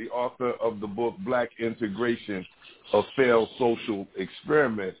Muhammad, the author of the book Black Integration, A Failed Social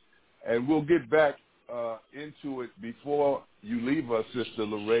Experiment. And we'll get back into it before you leave us, Sister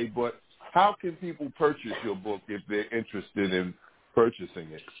Lorraine, but how can people purchase your book if they're interested in purchasing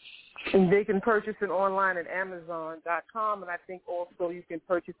it? And they can purchase it online at Amazon.com, and I think also you can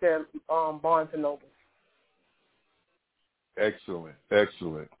purchase it at Barnes & Noble. Excellent,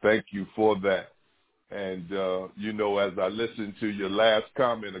 excellent. Thank you for that. And, you know, as I listened to your last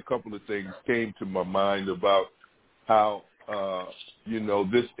comment, a couple of things came to my mind about how, you know,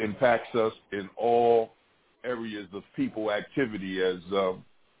 this impacts us in all areas of people activity, as the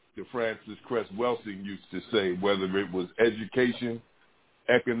Francis Cress Welsing used to say, whether it was education,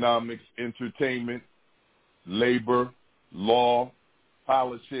 economics, entertainment, labor, law,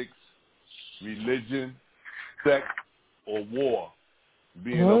 politics, religion, sex, or war.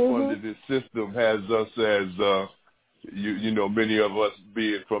 Being up under this system has us as, you know, many of us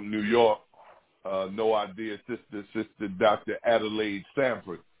being from New York, know our dear sister Dr. Adelaide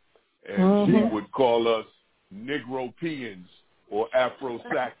Sanford. And she would call us Negropeans or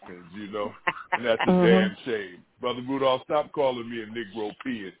Afro-Saxons, you know. And that's a damn shame. Brother Rudolph, stop calling me a Negro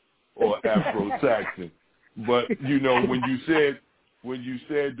peon or Afro-Saxon. But, when you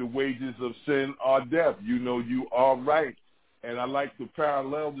said the wages of sin are death, you are right. And I like to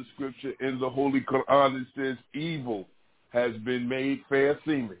parallel the scripture in the Holy Quran that says evil has been made fair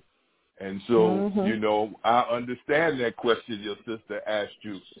seeming. And so, I understand that question your sister asked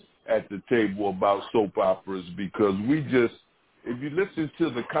you at the table about soap operas, because if you listen to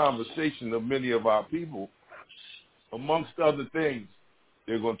the conversation of many of our people, amongst other things,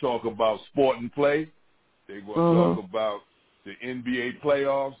 they're going to talk about sport and play. They're going to talk about the NBA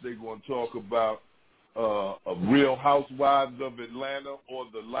playoffs. They're going to talk about a Real Housewives of Atlanta or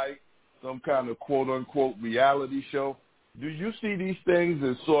the like, some kind of quote-unquote reality show. Do you see these things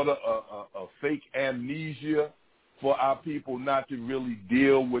as sort of a fake amnesia for our people not to really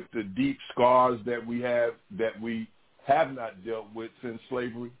deal with the deep scars that we have not dealt with since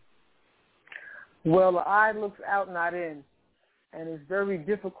slavery? Well, the eye looks out, not in, and it's very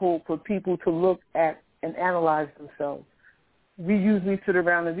difficult for people to look at and analyze themselves. We usually sit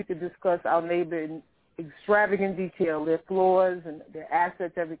around and we could discuss our neighbor in extravagant detail, their flaws and their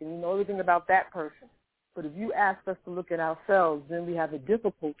assets, everything. We know everything about that person. But if you ask us to look at ourselves, then we have a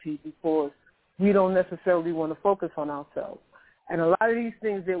difficulty because we don't necessarily want to focus on ourselves. And a lot of these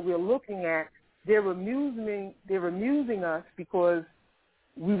things that we're looking at, they're amusing us because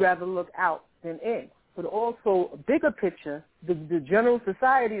we rather look out than in. But also, a bigger picture, the general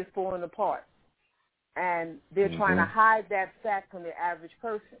society is falling apart. And they're trying to hide that fact from the average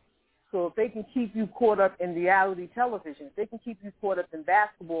person. So if they can keep you caught up in reality television, if they can keep you caught up in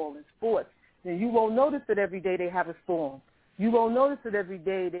basketball and sports, then you won't notice that every day they have a storm. You won't notice that every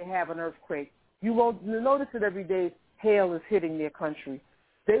day they have an earthquake. You won't notice that every day hail is hitting their country.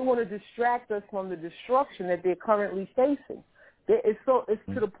 They want to distract us from the destruction that they're currently facing. It's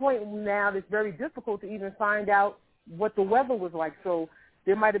to the point now that it's very difficult to even find out what the weather was like. So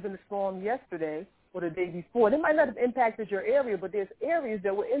there might have been a storm yesterday or the day before. They might not have impacted your area, but there's areas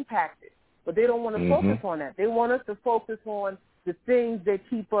that were impacted. But they don't want to focus on that. They want us to focus on the things that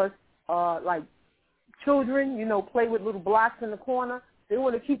keep us like children, play with little blocks in the corner. They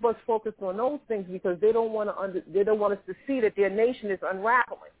want to keep us focused on those things because they don't want us to see that their nation is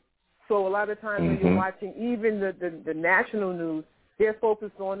unraveling. So a lot of times when you're watching even the national news, they're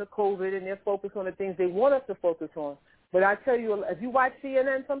focused on the COVID and they're focused on the things they want us to focus on. But I tell you, if you watch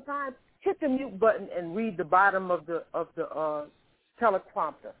CNN sometimes, hit the mute button and read the bottom of the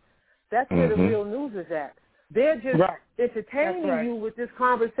teleprompter. That's where the real news is at. They're just entertaining you with this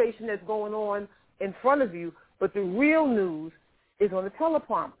conversation that's going on in front of you, but the real news is on the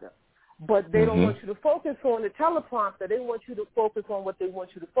teleprompter. But they don't want you to focus on the teleprompter. They want you to focus on what they want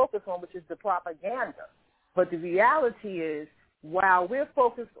you to focus on, which is the propaganda. But the reality is, while we're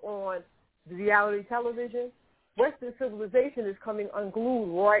focused on the reality television, Western civilization is coming unglued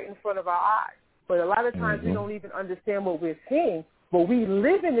right in front of our eyes. But a lot of times we don't even understand what we're seeing, but we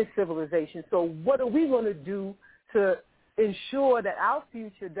live in this civilization. So what are we going to do to ensure that our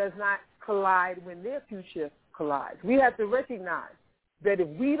future does not collide when their future collides? We have to recognize that if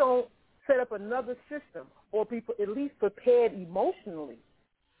we don't set up another system, or people at least prepared emotionally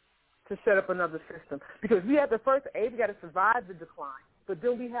to set up another system, because we have to first, we got to survive the decline, but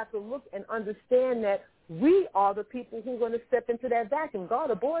then we have to look and understand that we are the people who are going to step into that vacuum. God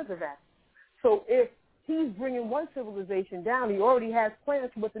abhors a vacuum. So if he's bringing one civilization down, he already has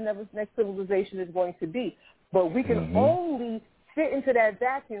plans for what the next civilization is going to be. But we can only fit into that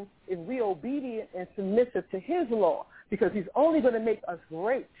vacuum if we're obedient and submissive to his law, because he's only going to make us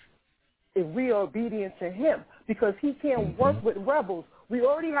great if we are obedient to him, because he can't work with rebels. We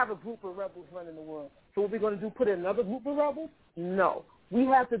already have a group of rebels running the world. So what are we going to do, put in another group of rebels? No. We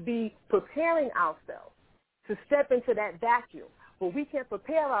have to be preparing ourselves to step into that vacuum. But we can't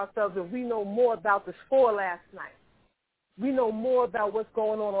prepare ourselves if we know more about the score last night. We know more about what's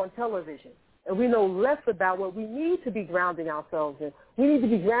going on television. And we know less about what we need to be grounding ourselves in. We need to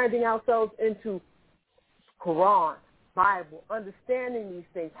be grounding ourselves into Quran, Bible, understanding these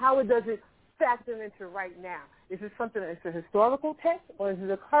things. How does it factor into right now? Is it something that's a historical text, or is it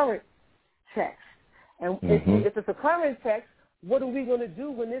a current text? And if it's a current text, what are we going to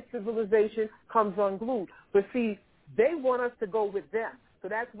do when this civilization comes unglued? But see, they want us to go with them. So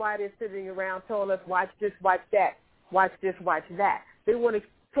that's why they're sitting around telling us, watch this, watch that, watch this, watch that. They want to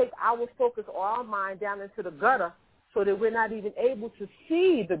take our focus or our mind down into the gutter so that we're not even able to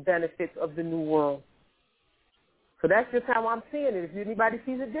see the benefits of the new world. So that's just how I'm seeing it. If anybody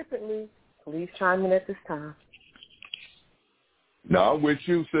sees it differently, please chime in at this time. No, I'm with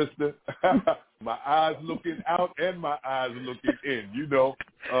you, sister. My eyes looking out and my eyes looking in,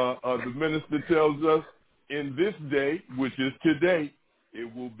 the minister tells us, in this day, which is today,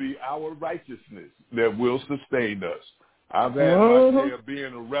 it will be our righteousness that will sustain us. I've had my share of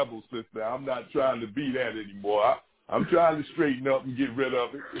being a rebel, sister. I'm not trying to be that anymore. I'm trying to straighten up and get rid of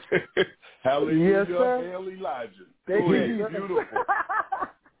it. Hallelujah. Yes, sir. Hail Elijah. Thank Go you. ahead. Beautiful.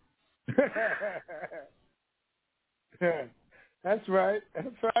 That's right.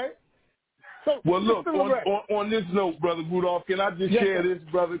 That's right. So, well, look, on this note, Brother Rudolph, can I just share this,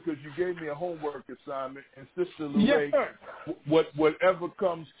 brother, because you gave me a homework assignment. And Sister Lorraine, whatever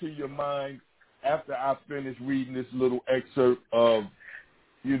comes to your mind after I finish reading this little excerpt of,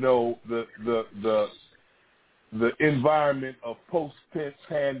 you know, the environment of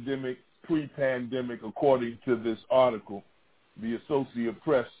post-pandemic, pre-pandemic, according to this article the Associated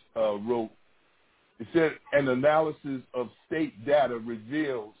Press wrote. It said an analysis of state data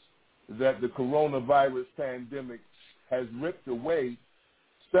reveals that the coronavirus pandemic has ripped away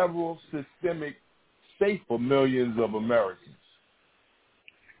several systemic safety for millions of Americans.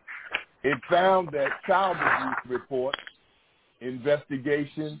 It found that child abuse reports,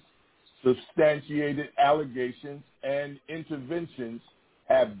 investigations, substantiated allegations, and interventions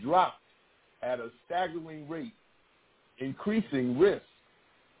have dropped at a staggering rate, increasing risk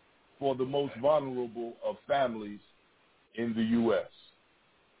for the most vulnerable of families in the U.S.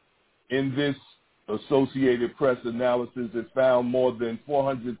 In this Associated Press analysis, it found more than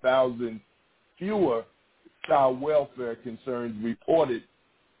 400,000 fewer child welfare concerns reported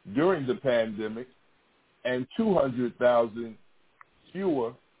during the pandemic and 200,000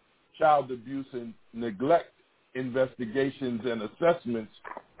 fewer child abuse and neglect investigations and assessments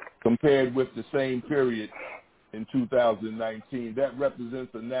compared with the same period in 2019. That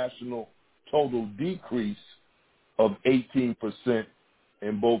represents a national total decrease of 18%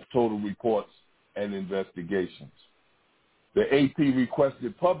 in both total reports and investigations. The AP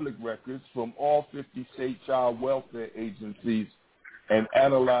requested public records from all 50 state child welfare agencies and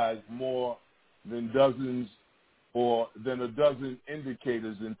analyzed more than a dozen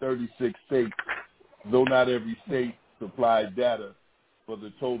indicators in 36 states, though not every state supplied data for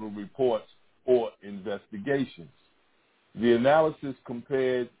the total reports or investigations. The analysis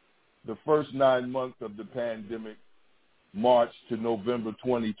compared the first 9 months of the pandemic, March to November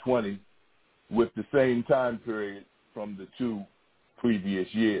 2020, with the same time period from the 2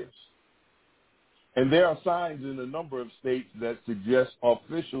 previous years. And there are signs in a number of states that suggest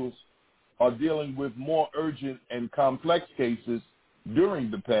officials are dealing with more urgent and complex cases during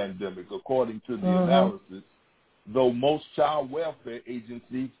the pandemic, according to the analysis, though most child welfare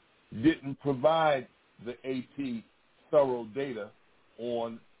agencies didn't provide the AP thorough data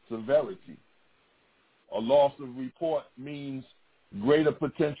on severity. A loss of report means greater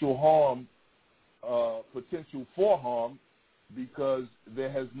potential for harm, because there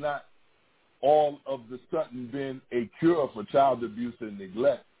has not all of the sudden been a cure for child abuse and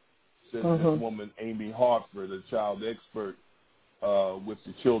neglect, said this woman, Amy Hartford, a child expert with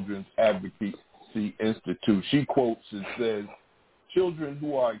the Children's Advocacy Institute. She quotes and says, children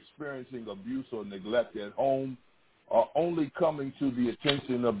who are experiencing abuse or neglect at home are only coming to the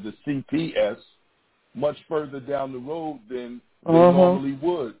attention of the CPS much further down the road than they normally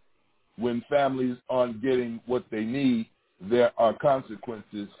would. When families aren't getting what they need, there are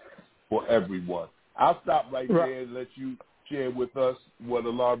consequences for everyone. I'll stop right there and let you share with us what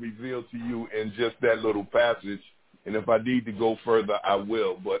Allah revealed to you in just that little passage. And if I need to go further, I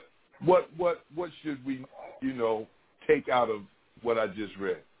will. But what should we, take out of what I just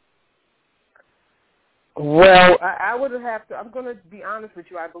read? Well, I would have to, I'm going to be honest with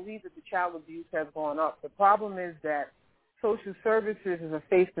you, I believe that the child abuse has gone up. The problem is that social services is a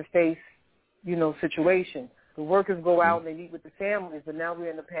face-to-face, situation. The workers go out and they meet with the families, but now we're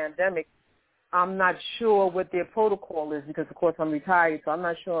in the pandemic. I'm not sure what their protocol is because, of course, I'm retired, so I'm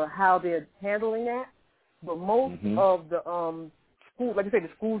not sure how they're handling that. But most of the schools, like I said, the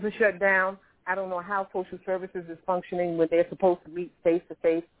schools are shut down. I don't know how social services is functioning when they're supposed to meet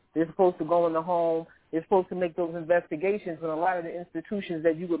face-to-face. They're supposed to go in the home. They're supposed to make those investigations, and a lot of the institutions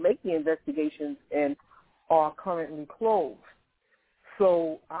that you would make the investigations in are currently closed.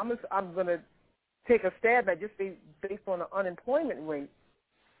 So I'm going to take a stab at just based on the unemployment rate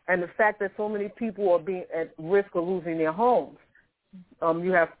and the fact that so many people are being at risk of losing their homes.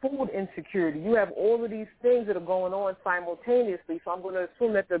 You have food insecurity. You have all of these things that are going on simultaneously. So I'm going to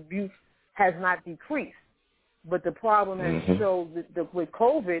assume that the abuse has not decreased. But the problem has showed that with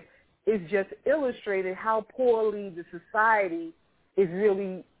COVID is just illustrated how poorly the society is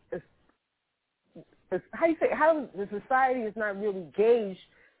really, how the society is not really gauged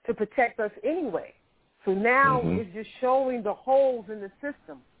to protect us anyway. So now it's just showing the holes in the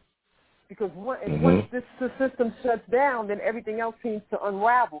system. Because once the system shuts down, then everything else seems to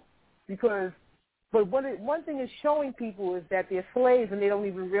unravel. But one thing it's showing people is that they're slaves and they don't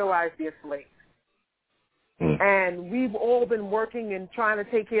even realize they're slaves. And we've all been working and trying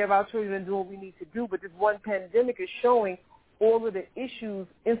to take care of our children and do what we need to do, but this one pandemic is showing all of the issues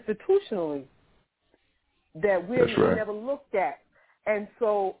institutionally that we never looked at. And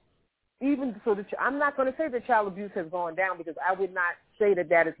so I'm not going to say that child abuse has gone down, because I would not say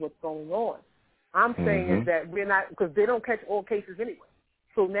that is what's going on. I'm saying is that we're not, because they don't catch all cases anyway.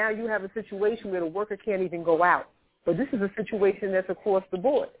 So now you have a situation where the worker can't even go out. But this is a situation that's across the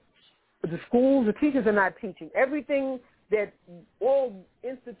board. The schools, the teachers are not teaching. Everything that all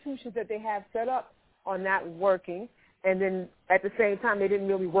institutions that they have set up are not working. And then at the same time, they didn't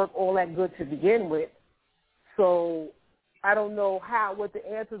really work all that good to begin with. So I don't know what the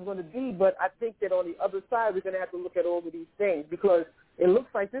answer is going to be, but I think that on the other side, we're going to have to look at all of these things, because it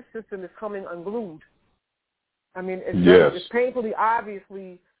looks like this system is coming unglued. I mean, it's painfully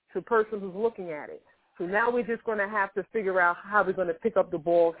obviously to the person who's looking at it. So now we're just going to have to figure out how we're going to pick up the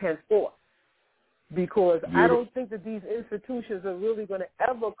ball henceforth, because I don't think that these institutions are really going to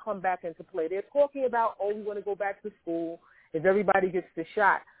ever come back into play. They're talking about, we want to go back to school if everybody gets the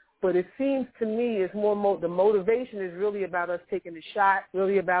shot. But it seems to me it's more the motivation is really about us taking the shot,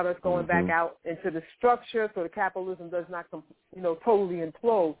 really about us going back out into the structure so the capitalism does not totally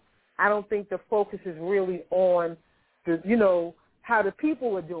implode. I don't think the focus is really on how the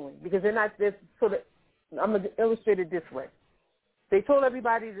people are doing, because they're not. I'm going to illustrate it this way. They told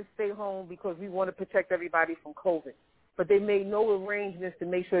everybody to stay home because we want to protect everybody from COVID. But they made no arrangements to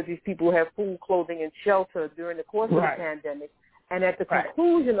make sure these people have food, clothing, and shelter during the course of the pandemic and at the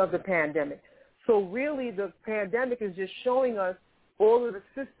conclusion of the pandemic. So really the pandemic is just showing us all of the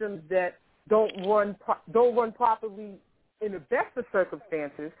systems that don't run properly in the best of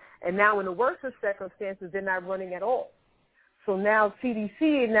circumstances, and now in the worst of circumstances, they're not running at all. So now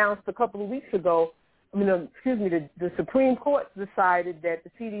CDC announced a couple of weeks ago, the Supreme Court decided that the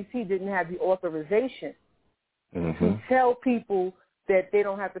CDC didn't have the authorization to tell people that they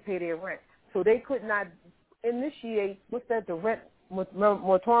don't have to pay their rent. So they could not initiate, the rent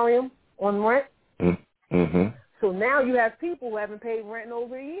moratorium on rent. So now you have people who haven't paid rent in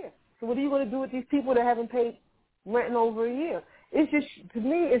over a year. So what are you going to do with these people that haven't paid rent in over a year? It's just, to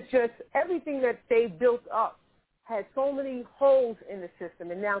me, it's just everything that they built up had so many holes in the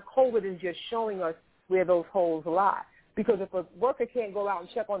system, and now COVID is just showing us where those holes lie. Because if a worker can't go out and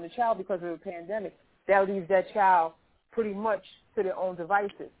check on the child because of the pandemic, that leaves that child pretty much to their own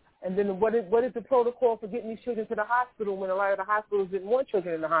devices. And then what is the protocol for getting these children to the hospital when a lot of the hospitals didn't want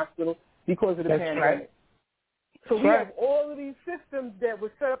children in the hospital because of the pandemic? Right. So we have all of these systems that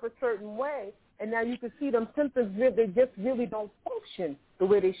were set up a certain way, and now you can see them symptoms, they just really don't function the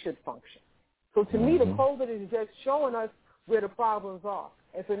way they should function. So to me, the COVID is just showing us where the problems are.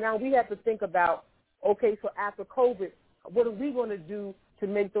 And so now we have to think about, okay, so after COVID, what are we going to do to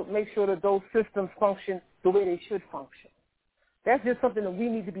make sure that those systems function the way they should function? That's just something that we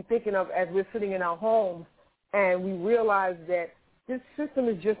need to be thinking of as we're sitting in our homes, and we realize that this system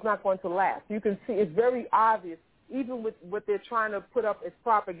is just not going to last. You can see it's very obvious, even with what they're trying to put up as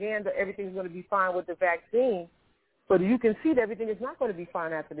propaganda, everything's going to be fine with the vaccine, but you can see that everything is not going to be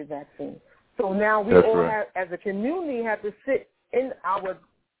fine after the vaccine. So now we have, as a community, have to sit in our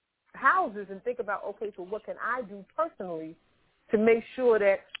houses and think about, okay, so what can I do personally to make sure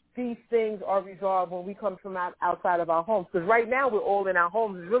that these things are resolved when we come from outside of our homes? Because right now we're all in our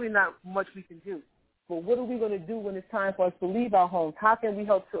homes. There's really not much we can do. But what are we going to do when it's time for us to leave our homes? How can we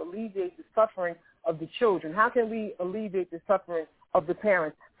help to alleviate the suffering of the children? How can we alleviate the suffering of the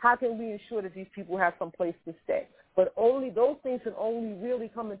parents? How can we ensure that these people have some place to stay? But those things can only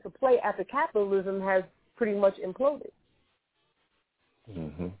really come into play after capitalism has pretty much imploded.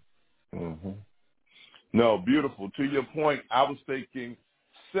 No, beautiful. To your point, I was thinking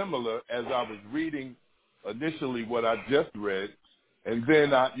similar as I was reading initially what I just read, and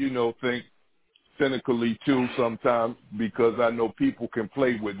then I, think cynically too sometimes, because I know people can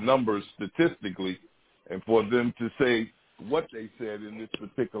play with numbers statistically, and for them to say what they said in this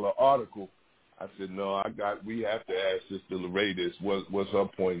particular article, I said, no, we have to ask Sister LeRae this. What's her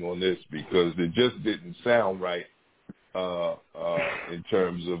point on this? Because it just didn't sound right in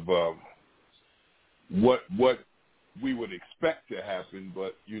terms of what we would expect to happen.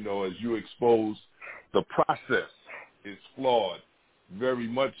 But, as you expose, the process is flawed, very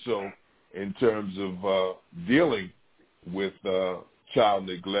much so, in terms of dealing with child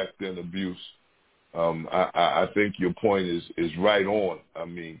neglect and abuse. I think your point is right on. I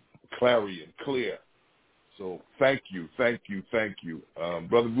mean, clarion clear So thank you.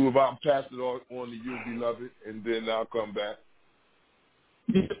 Brother Rudolph, I'll pass it on to you, beloved, and then I'll come back.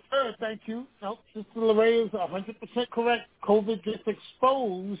 Yes, sir. Thank you. No, Sister Lorraine is 100% correct. COVID just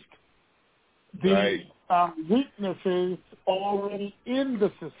exposed the weaknesses already in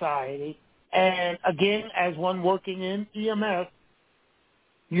the society. And again, as one working in EMS,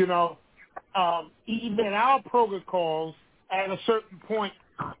 even our protocols at a certain point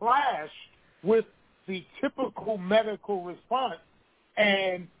clash with the typical medical response,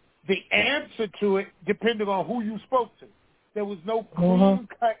 and the answer to it depended on who you spoke to. There was no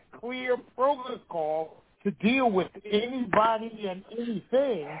clean-cut, clear protocol to deal with anybody and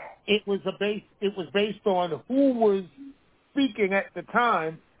anything. It was based on who was speaking at the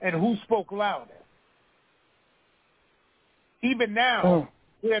time and who spoke loudest. Even now,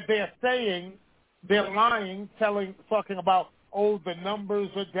 where they're saying, they're lying, talking about, the numbers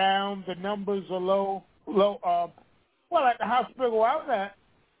are down, the numbers are low. Well, at the hospital I was at,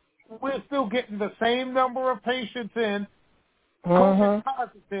 we're still getting the same number of patients in COVID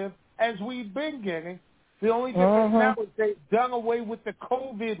positive as we've been getting. The only difference now is they've done away with the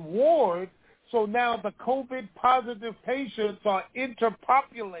COVID ward, so now the COVID positive patients are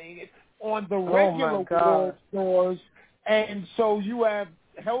interpopulated on the regular ward floors, and so you have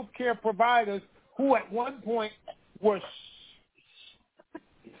healthcare providers who at one point were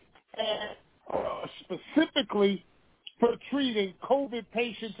specifically for treating COVID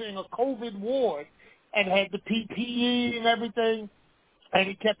patients in a COVID ward and had the PPE and everything, and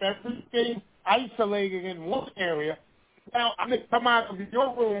he kept everything isolated in one area. Now, I'm going to come out of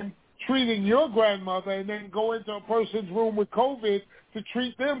your room treating your grandmother and then go into a person's room with COVID to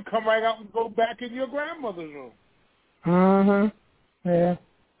treat them, come right out and go back in your grandmother's room. Yeah.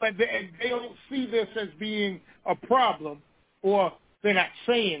 But they don't see this as being a problem, or they're not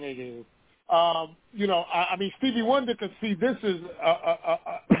saying it is. I mean, Stevie Wonder could see this as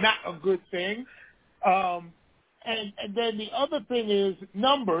not a good thing. And then the other thing is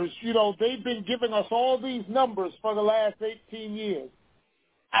numbers. They've been giving us all these numbers for the last 18 years.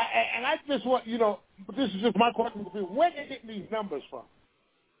 I just want, this is just my question. Where did they get these numbers from?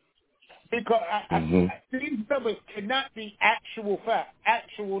 Because these numbers cannot be actual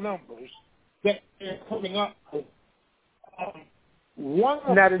numbers that they're putting up. One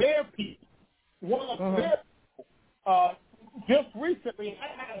of their people, just recently, I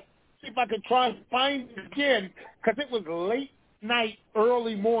had to see if I could try and find it again, because it was late night,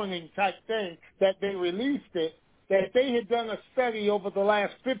 early morning type thing that they released it, that they had done a study over the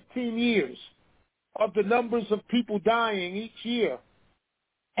last 15 years of the numbers of people dying each year.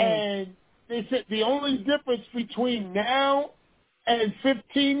 And they said the only difference between now and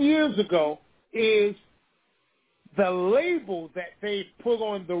 15 years ago is the label that they put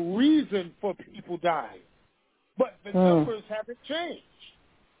on the reason for people dying. But the numbers haven't changed.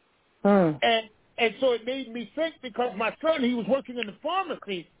 And so it made me think, because my son, he was working in the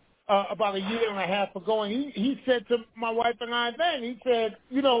pharmacy about a year and a half ago, and he said to my wife and I then, he said,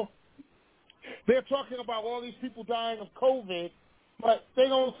 they're talking about all these people dying of COVID, but they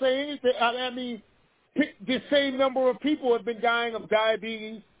don't say anything. I mean, the same number of people have been dying of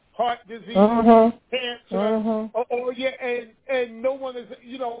diabetes, heart disease, cancer, and no one is,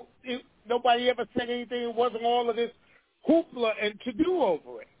 nobody ever said anything. It wasn't all of this hoopla and to-do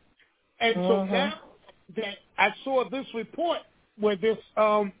over it. And so now that I saw this report where this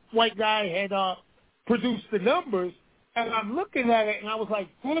white guy had produced the numbers, and I'm looking at it, and I was like,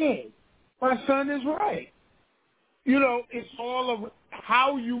 hey, my son is right. It's all of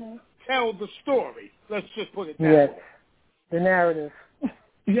how you tell the story. Let's just put it that way. The narrative.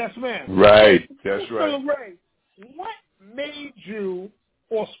 Yes, ma'am. Right, that's right. So, Ray, what made you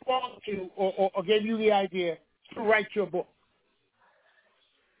or sparked you or gave you the idea to write your book?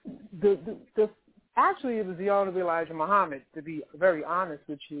 Actually, it was the Honorable Elijah Muhammad, to be very honest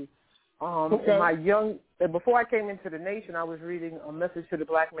with you. Before I came into the nation, I was reading A Message to the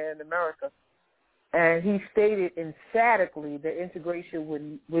Black Man in America, and he stated emphatically that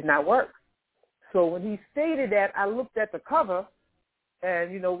integration would not work. So when he stated that, I looked at the cover,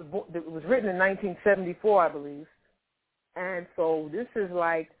 and, it was written in 1974, I believe. And so this is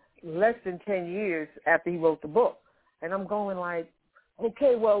like less than 10 years after he wrote the book. And I'm going like,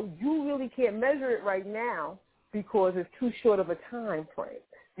 okay, well, you really can't measure it right now because it's too short of a time frame.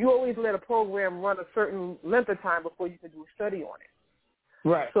 You always let a program run a certain length of time before you can do a study on it.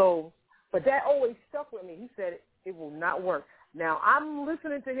 Right. So, but that always stuck with me. He said it will not work. Now, I'm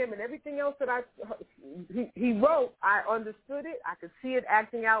listening to him, and everything else that he wrote, I understood it. I could see it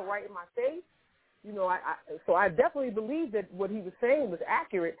acting out right in my face. So I definitely believe that what he was saying was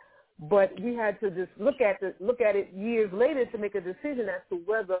accurate. But we had to just look at it years later to make a decision as to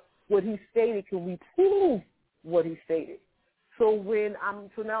whether what he stated, can we prove what he stated. So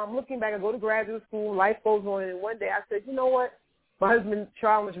now I'm looking back, I go to graduate school, life goes on, and one day I said, you know what? My husband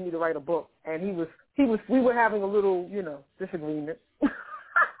challenged me to write a book, and we were having a little, disagreement.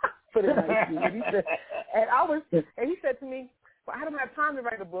 Put it nicely. And he said to me, well, I don't have time to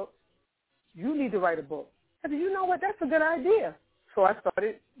write a book. You need to write a book. I said, you know what? That's a good idea. So I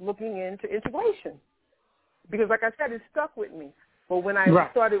started looking into integration because, like I said, it stuck with me. But when I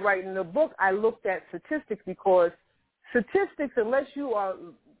started writing the book, I looked at statistics because statistics, unless you're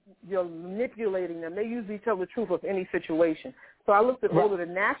manipulating them, they usually tell the truth of any situation. So I looked at all of the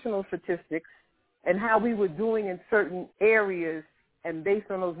national statistics and how we were doing in certain areas, and based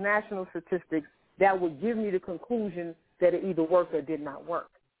on those national statistics, that would give me the conclusion that it either worked or did not work.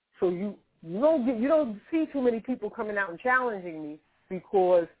 So you don't see too many people coming out and challenging me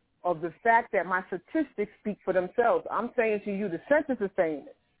because of the fact that my statistics speak for themselves. I'm saying to you, the census is saying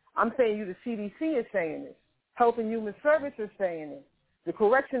this. I'm saying to you, the CDC is saying this. Health and Human Services is saying this. The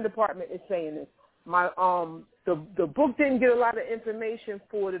Correction Department is saying this. The book didn't get a lot of information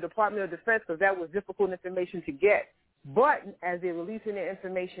for the Department of Defense because that was difficult information to get. But as they're releasing their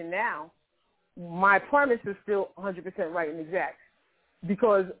information now, my premise is still 100% right and exact.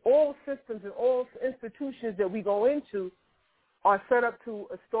 Because all systems and all institutions that we go into are set up to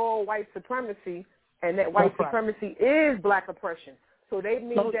install white supremacy, and that white supremacy is black oppression. So they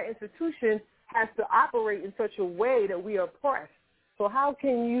mean that institution has to operate in such a way that we are oppressed. So how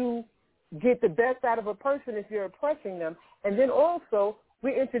can you get the best out of a person if you're oppressing them? And then also,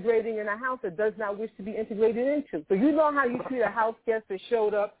 we're integrating in a house that does not wish to be integrated into. So you know how you treat a house guest that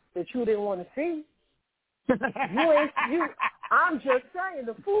showed up that you didn't want to see? I'm just saying,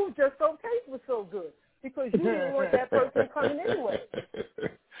 the food just don't taste so good because you didn't want that person coming anyway.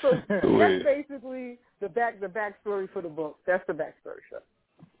 So that's basically the backstory for the book. That's the backstory, sir.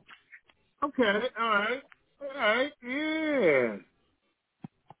 Okay, all right, yeah.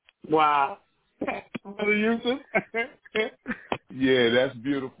 Wow. Brother Yusef? Yeah, that's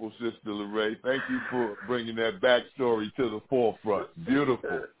beautiful, Sister LeRae. Thank you for bringing that backstory to the forefront.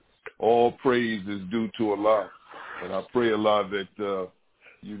 Beautiful. All praise is due to Allah. And I pray, Allah, that,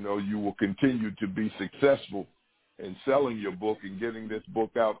 you will continue to be successful in selling your book and getting this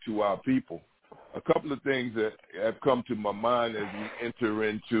book out to our people. A couple of things that have come to my mind as we enter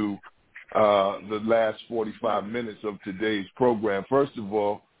into the last 45 minutes of today's program. First of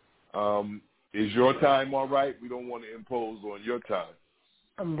all, is your time all right? We don't want to impose on your time.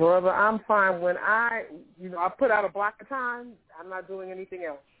 Brother, I'm fine. When I put out a block of time, I'm not doing anything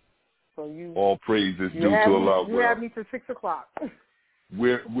else. So all praise is due to Allah. You have me to 6 o'clock.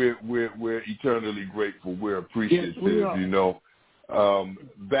 We're eternally grateful. We're appreciative. Yes, we are.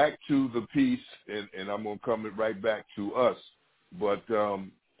 Back to the piece, and I'm going to come right back to us. But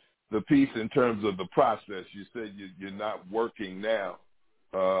the piece in terms of the process, you said you're not working now.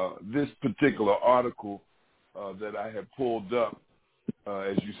 This particular article that I have pulled up,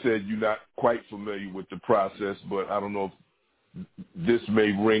 as you said, you're not quite familiar with the process, but I don't know if this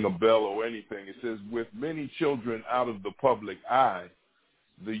may ring a bell or anything. It says, with many children out of the public eye,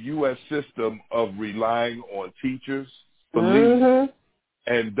 the U.S. system of relying on teachers, police,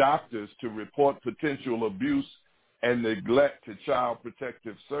 and doctors to report potential abuse and neglect to Child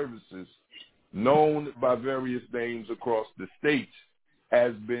Protective Services, known by various names across the states,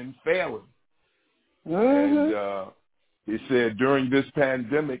 has been failing. And he said during this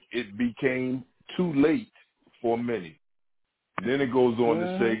pandemic, it became too late for many. Then it goes on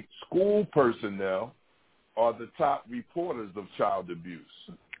to say school personnel are the top reporters of child abuse.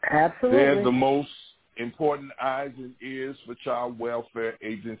 Absolutely. They're the most important eyes and ears for child welfare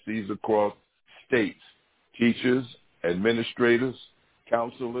agencies across states. Teachers, administrators,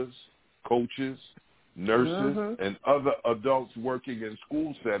 counselors, coaches, nurses, and other adults working in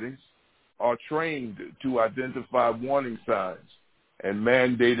school settings are trained to identify warning signs and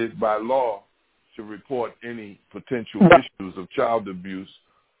mandated by law to report any potential issues of child abuse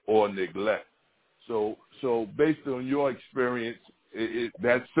or neglect. So based on your experience, is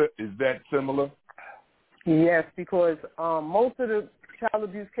that similar? Yes, because most of the child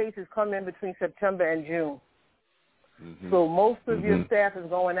abuse cases come in between September and June. So most of your staff is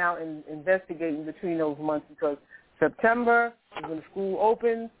going out and investigating between those months because September is when the school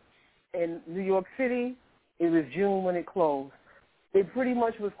opens. In New York City, it was June when it closed. It pretty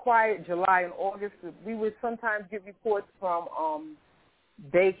much was quiet July and August. We would sometimes get reports from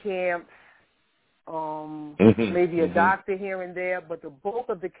day camps, maybe a doctor here and there, but the bulk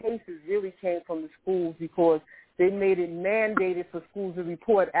of the cases really came from the schools because they made it mandated for schools to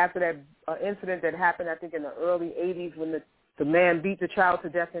report after that incident that happened, I think, in the early 80s when the man beat the child to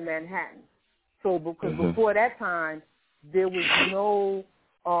death in Manhattan. So because before that time, there was no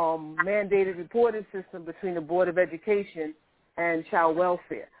mandated reporting system between the Board of Education and child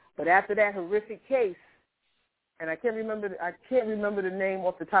welfare. But after that horrific case, and I can't remember the name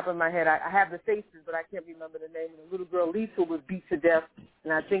off the top of my head. I have the faces, but I can't remember the name. The little girl Lisa was beat to death,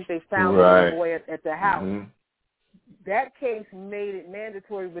 and I think they found the little boy at the house. That case made it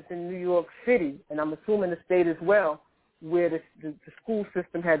mandatory within New York City, and I'm assuming the state as well, where the school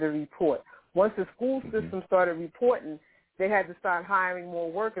system had to report. Once the school system started reporting, they had to start hiring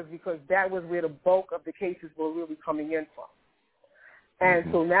more workers because that was where the bulk of the cases were really coming in from. And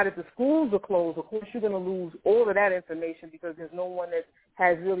so now that the schools are closed, of course, you're going to lose all of that information because there's no one that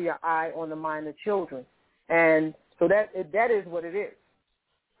has really an eye on the mind of children. And so that is what it is.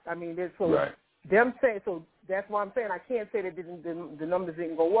 I mean, them saying, so that's why I'm saying I can't say that the numbers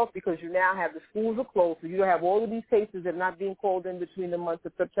didn't go up because you now have the schools are closed, so you have all of these cases that are not being called in between the months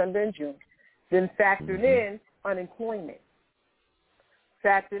of September and June. Then factored in unemployment.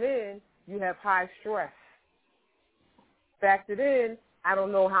 Factored in, you have high stress. Factored in, I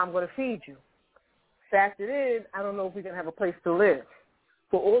don't know how I'm going to feed you. Factored in, I don't know if we're going to have a place to live.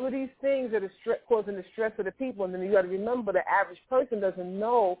 So all of these things that are causing the stress of the people, and then you got to remember the average person doesn't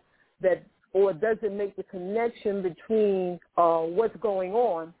know that or doesn't make the connection between what's going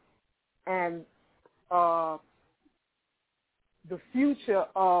on and the future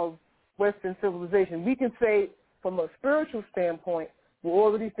of Western civilization. We can say from a spiritual standpoint, well,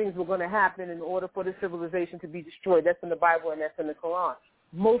 all of these things were going to happen in order for the civilization to be destroyed. That's in the Bible and that's in the Quran.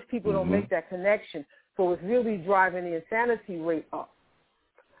 Most people don't make that connection. So it's really driving the insanity rate up.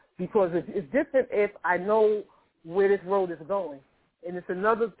 Because it's different if I know where this road is going. And it's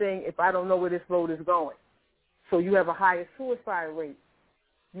another thing if I don't know where this road is going. So you have a higher suicide rate.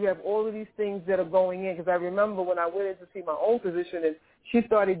 You have all of these things that are going in. Because I remember when I went in to see my own physician, and she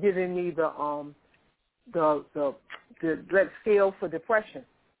started giving me the scale for depression.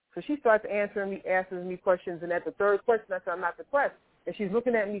 So she starts asking me questions, and at the third question, I said, I'm not depressed. And she's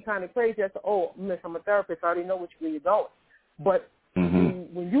looking at me kind of crazy. I said, oh, miss, I'm a therapist. I already know which way you're going. But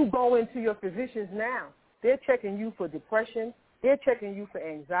when you go into your physicians now, they're checking you for depression. They're checking you for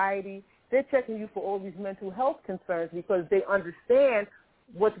anxiety. They're checking you for all these mental health concerns because they understand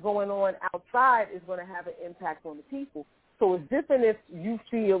what's going on outside is going to have an impact on the people. So it's different if you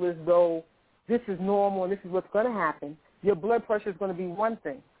feel as though this is normal and this is what's going to happen. Your blood pressure is going to be one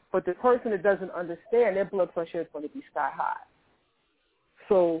thing. But the person that doesn't understand, their blood pressure is going to be sky high.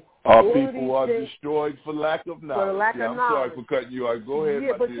 So our people are destroyed for lack of knowledge. For lack of knowledge. I'm sorry for cutting you. Go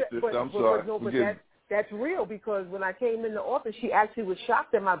ahead, my dear sister. I'm sorry. But that's real because when I came in the office, she actually was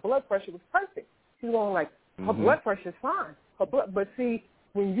shocked that my blood pressure was perfect. She's going like, her blood pressure is fine. But see,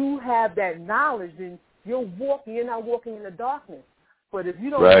 when you have that knowledge, then you're not walking in the darkness. But if you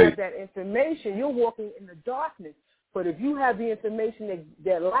don't have that information, you're walking in the darkness. But if you have the information,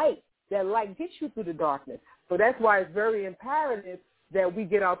 that light gets you through the darkness. So that's why it's very imperative that we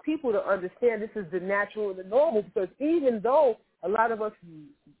get our people to understand this is the natural and the normal, because even though a lot of us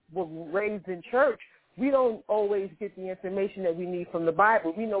were raised in church, we don't always get the information that we need from the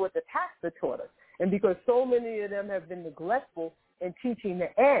Bible. We know what the pastor taught us. And because so many of them have been neglectful in teaching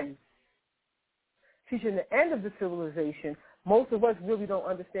the end of the civilization, most of us really don't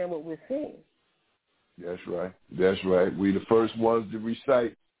understand what we're seeing. That's right. That's right. We the first ones to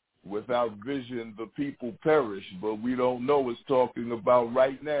recite, without vision, the people perish, but we don't know it's talking about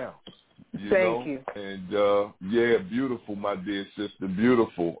right now. Thank you. And, beautiful, my dear sister,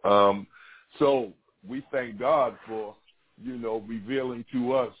 beautiful. So we thank God for, revealing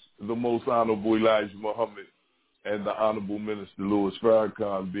to us the most honorable Elijah Muhammad and the honorable Minister Louis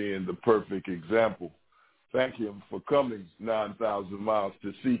Farrakhan being the perfect example. Thank him for coming 9,000 miles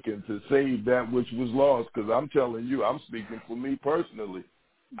to seek and to save that which was lost, because I'm telling you, I'm speaking for me personally.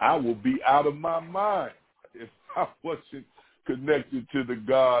 I will be out of my mind if I wasn't connected to the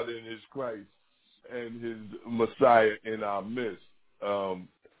God and his Christ and his Messiah in our midst.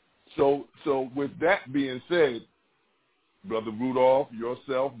 So with that being said, Brother Rudolph,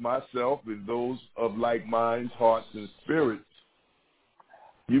 yourself, myself, and those of like minds, hearts, and spirits,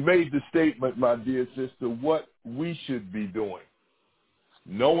 you made the statement, my dear sister, what we should be doing,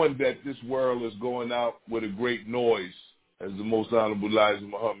 knowing that this world is going out with a great noise, as the most honorable Elijah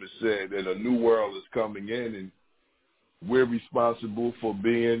Muhammad said, that a new world is coming in, and we're responsible for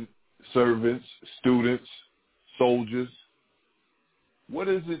being servants, students, soldiers. What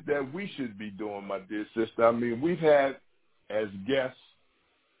is it that we should be doing, my dear sister? I mean, we've had as guests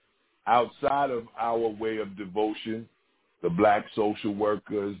outside of our way of devotion, the black social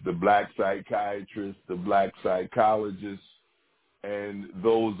workers, the black psychiatrists, the black psychologists, and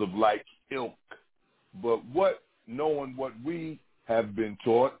those of like ilk. But knowing what we have been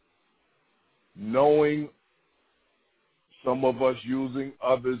taught, knowing some of us using,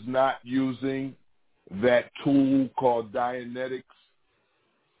 others not using that tool called Dianetics,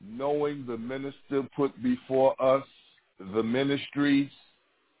 knowing the minister put before us the ministries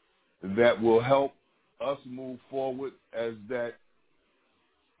that will help us move forward as that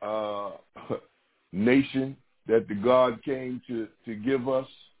nation that the God came to give us.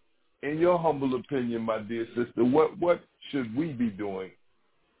 In your humble opinion, my dear sister, what should we be doing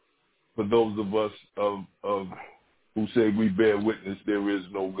for those of us of who say we bear witness there is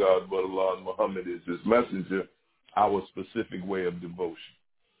no God but Allah and Muhammad is his messenger, our specific way of devotion?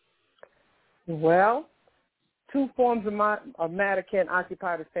 Well, two forms of matter can't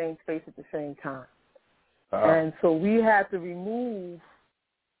occupy the same space at the same time. And so we have to remove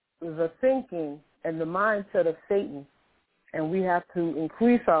the thinking and the mindset of Satan, and we have to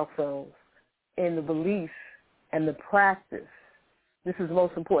increase ourselves in the belief and the practice. This is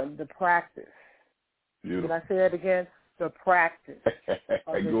most important, the practice. Beautiful. Did I say that again? The practice.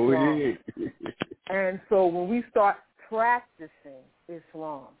 Go ahead. And so when we start practicing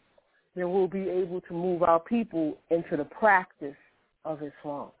Islam, then we'll be able to move our people into the practice of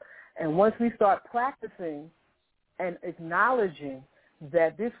Islam. And once we start practicing and acknowledging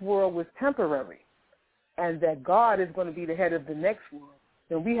that this world was temporary and that God is going to be the head of the next world,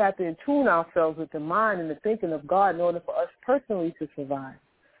 then we have to attune ourselves with the mind and the thinking of God in order for us personally to survive,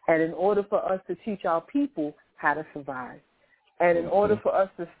 and in order for us to teach our people how to survive, and in order for us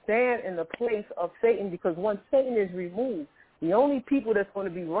to stand in the place of Satan, because once Satan is removed, the only people that's going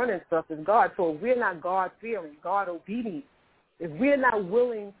to be running stuff is God. So if we're not God-fearing, God-obedient, if we're not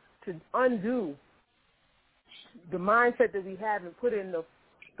willing to undo the mindset that we have and put in the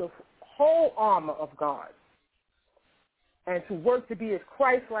whole armor of God and to work to be as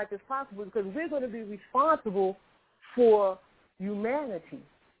Christ-like as possible, because we're going to be responsible for humanity.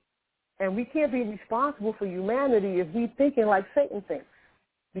 And we can't be responsible for humanity if we're thinking like Satan thinks,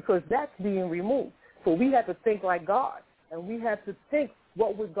 because that's being removed. So we have to think like God, and we have to think,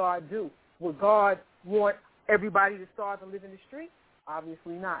 what would God do? Would God want everybody to starve and live in the street?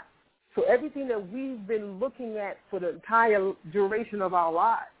 Obviously not. So everything that we've been looking at for the entire duration of our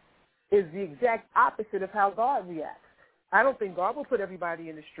lives is the exact opposite of how God reacts. I don't think God will put everybody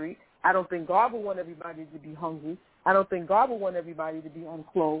in the street. I don't think God will want everybody to be hungry. I don't think God will want everybody to be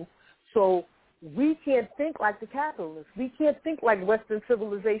unclothed. So we can't think like the capitalists. We can't think like Western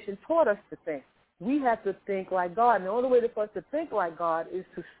civilization taught us to think. We have to think like God. And the only way for us to think like God is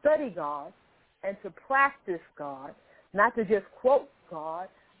to study God and to practice God, not to just quote God,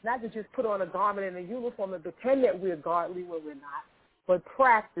 not to just put on a garment and a uniform and pretend that we're godly when we're not, but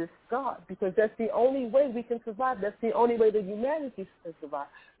practice God, because that's the only way we can survive. That's the only way that humanity can survive.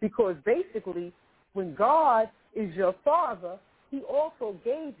 Because basically, when God is your father, he also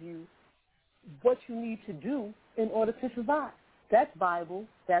gave you what you need to do in order to survive. That's Bible,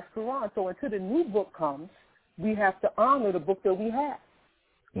 that's Quran. So until the new book comes, we have to honor the book that we have.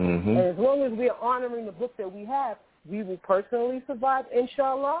 Mm-hmm. And as long as we are honoring the book that we have, we will personally survive,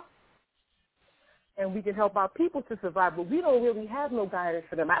 inshallah, and we can help our people to survive. But we don't really have no guidance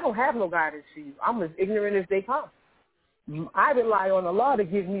for them. I don't have no guidance for you. I'm as ignorant as they come. I rely on Allah to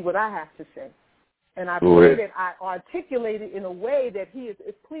give me what I have to say. And I pray that I articulate it in a way that he is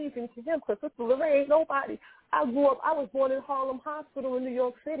pleasing to him. Because Sister Lorraine ain't nobody. I was born in Harlem Hospital in New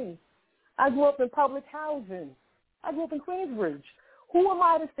York City. I grew up in public housing. I grew up in Queensbridge. Who am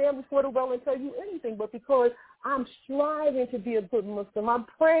I to stand before the well and tell you anything? But because I'm striving to be a good Muslim, I'm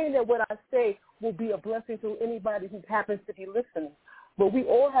praying that what I say will be a blessing to anybody who happens to be listening. But we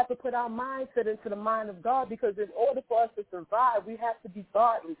all have to put our mindset into the mind of God, because in order for us to survive, we have to be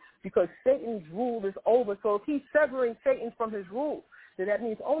godly, because Satan's rule is over. So if he's severing Satan from his rule, then that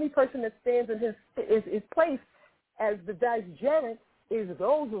means the only person that stands in his place as the vicegerent is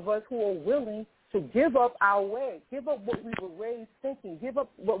those of us who are willing to give up our way, give up what we were raised thinking, give up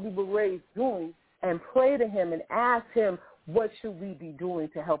what we were raised doing, and pray to him and ask him, what should we be doing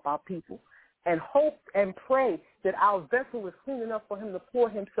to help our people? And hope and pray that our vessel is clean enough for him to pour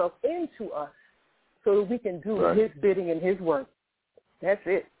himself into us so that we can do his bidding and his work. That's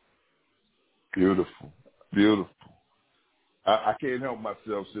it. Beautiful. Beautiful. I can't help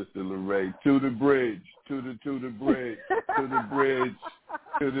myself, Sister Lorraine. To the bridge, to the bridge, to the bridge,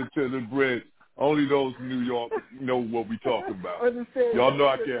 to the bridge. Only those in New York know what we talking about. Y'all know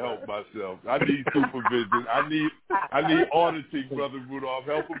I can't help myself. I need supervision. I need auditing, Brother Rudolph.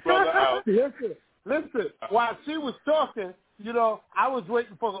 Help a brother out. Listen. While she was talking, I was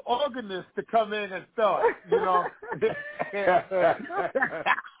waiting for the organist to come in and start.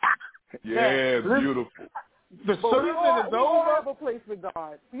 Yeah, beautiful. The sermon is over. We all have a place with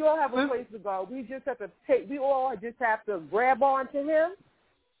God. We all have a place with God. We just have to we all just have to grab on to Him.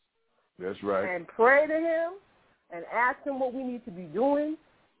 That's right. And pray to Him and ask Him what we need to be doing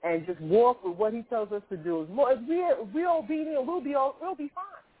and just walk with what He tells us to do. If we're obedient, we'll be fine.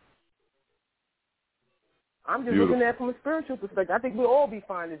 I'm just looking at it from a spiritual perspective. I think we'll all be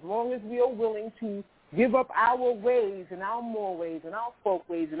fine as long as we are willing to give up our ways and our moral ways and our folk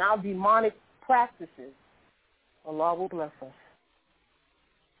ways and our demonic practices. Allah will bless us.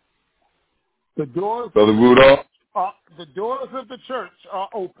 The doors, Brother Rudolph. The doors of the church are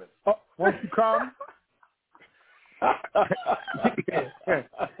open. Won't you come?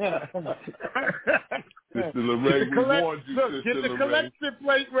 Sister Lorraine, we warned you, Sister Get the Lorraine. collection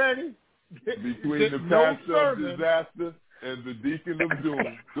plate ready. Between the pastor of disaster and the deacon of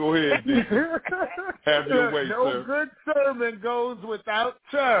doom. Go ahead, deacon. Have your way, no sir. No good sermon goes without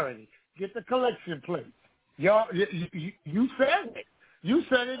charity. Get the collection plate. Y'all, you said it. You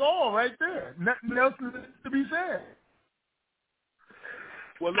said it all right there. Nothing else to be said.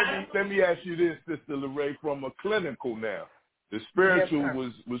 Well, let me ask you this, Sister Lorraine, from a clinical now. The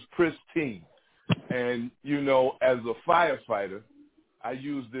spiritual was pristine. And, as a firefighter, I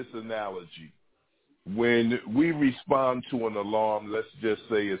use this analogy. When we respond to an alarm, let's just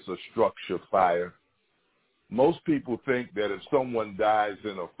say it's a structure fire, most people think that if someone dies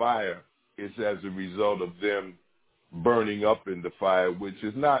in a fire, it's as a result of them burning up in the fire, which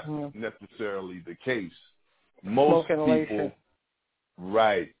is not necessarily the case. Most people,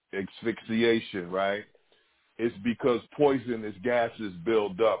 right, asphyxiation, right? It's because poisonous gases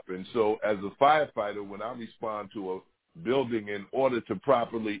build up. And so as a firefighter, when I respond to a building, in order to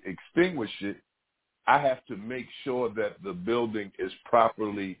properly extinguish it, I have to make sure that the building is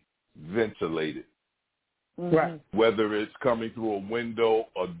properly ventilated. Right. Whether it's coming through a window,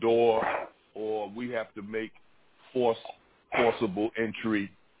 a door, or we have to make forcible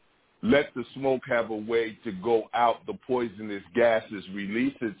entry. Let the smoke have a way to go out, the poisonous gases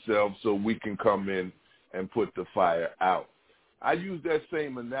release itself so we can come in and put the fire out. I use that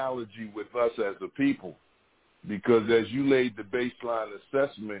same analogy with us as a people because as you laid the baseline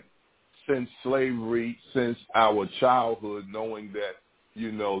assessment, since slavery, since our childhood, knowing that,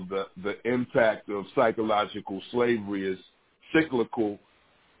 the impact of psychological slavery is cyclical,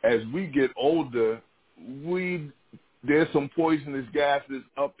 as we get older, there's some poisonous gases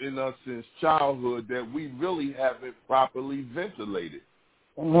up in us since childhood that we really haven't properly ventilated.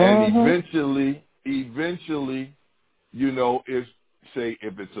 And eventually, if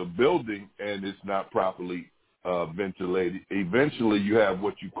it's a building and it's not properly ventilated, eventually you have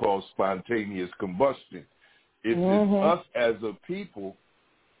what you call spontaneous combustion. If it's us as a people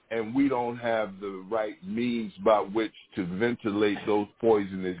and we don't have the right means by which to ventilate those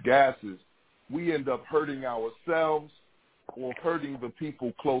poisonous gases, we end up hurting ourselves or hurting the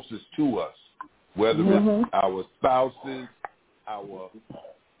people closest to us, whether it's our spouses, our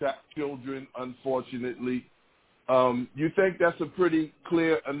children, unfortunately. You think that's a pretty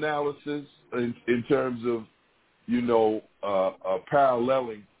clear analysis in terms of,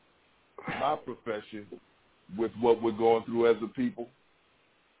 paralleling my profession with what we're going through as a people?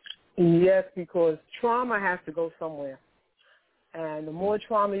 Yes, because trauma has to go somewhere. And the more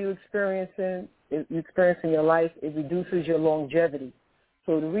trauma you experience in your life, it reduces your longevity.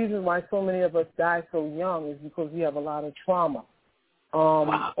 So the reason why so many of us die so young is because we have a lot of trauma.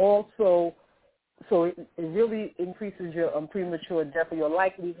 Also, so it really increases your premature death or your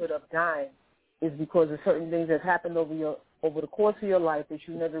likelihood of dying is because of certain things that happened over the course of your life that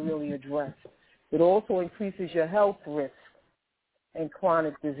you never really addressed. It also increases your health risk and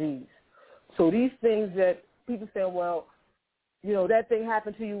chronic disease. So these things that people say, well, that thing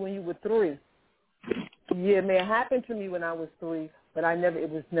happened to you when you were 3. Yeah, it may have happened to me when I was 3, but it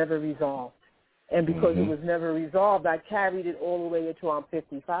was never resolved. And because it was never resolved, I carried it all the way until I'm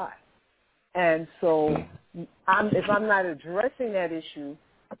 55. And so if I'm not addressing that issue,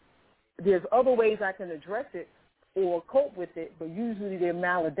 there's other ways I can address it or cope with it, but usually they're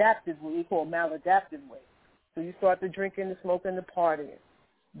maladaptive, what we call maladaptive ways. So you start the drinking, the smoking, the partying,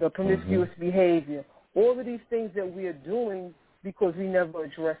 the promiscuous behavior, all of these things that we are doing because we never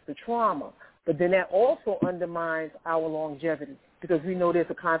address the trauma. But then that also undermines our longevity because we know there's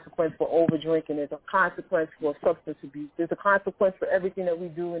a consequence for over-drinking, there's a consequence for substance abuse, there's a consequence for everything that we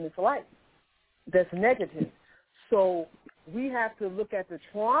do in this life. that's negative. So we have to look at the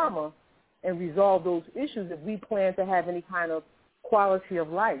trauma and resolve those issues if we plan to have any kind of quality of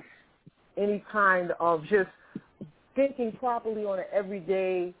life, any kind of just thinking properly on an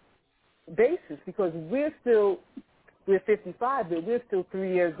everyday basis, because we're 55, but we're still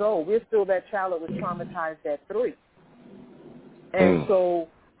 3 years old. We're still that child that was traumatized at 3. And so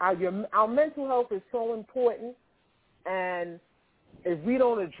our mental health is so important, and if we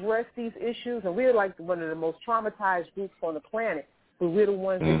don't address these issues, and we're like one of the most traumatized groups on the planet, but we're the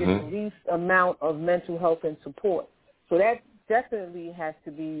ones that get the least amount of mental health and support. So that definitely has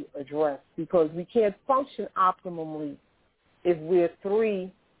to be addressed, because we can't function optimally if we're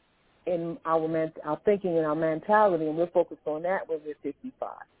 3 in our thinking and our mentality, and we're focused on that when we're 55.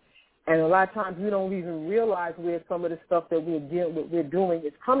 And a lot of times we don't even realize where some of the stuff that we're doing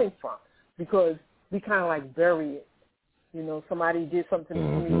is coming from, because we kind of like bury it. You know, somebody did something to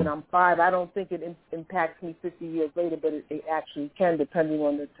me when I'm 5. I don't think it impacts me 50 years later, but it actually can, depending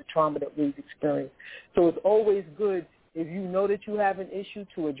on the trauma that we've experienced. So it's always good, if you know that you have an issue,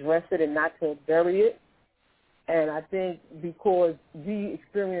 to address it and not to bury it. And I think because we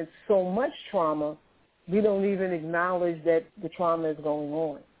experience so much trauma, we don't even acknowledge that the trauma is going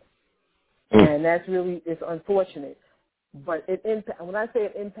on. And that's really, it's unfortunate. But when I say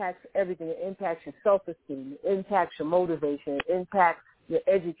it impacts everything, it impacts your self-esteem, it impacts your motivation, it impacts your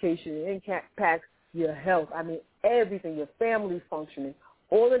education, it impacts your health. I mean, everything, your family functioning,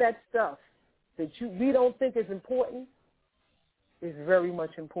 all of that stuff that we don't think is important is very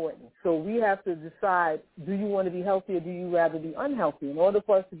much important. So we have to decide, do you want to be healthy or do you rather be unhealthy? In order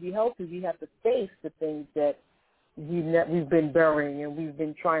for us to be healthy, we have to face the things that we've been burying and we've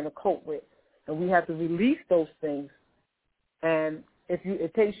been trying to cope with. And we have to release those things. And if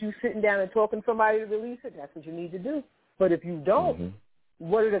it takes you sitting down and talking to somebody to release it, that's what you need to do. But if you don't,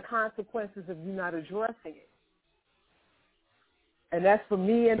 what are the consequences of you not addressing it? And that's for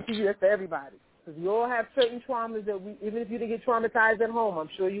me and for you, that's for everybody. Because we all have certain traumas that even if you didn't get traumatized at home, I'm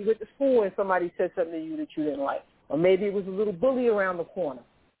sure you went to school and somebody said something to you that you didn't like. Or maybe it was a little bully around the corner.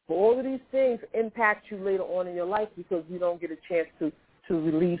 But all of these things impact you later on in your life because you don't get a chance to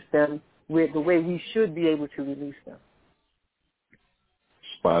release them with the way we should be able to release them.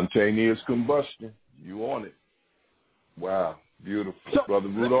 Spontaneous combustion. You on it. Wow. Beautiful. So, Brother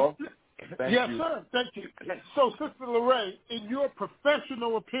Rudolph? Thank you. Sir. Thank you. So, Sister Lorraine, in your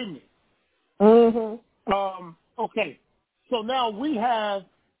professional opinion, okay, so now we have,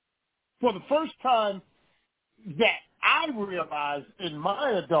 for the first time that I realized in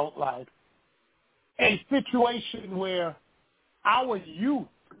my adult life, a situation where our youth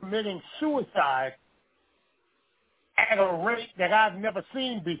committing suicide at a rate that I've never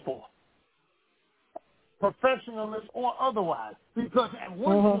seen before, professionalist or otherwise. Because at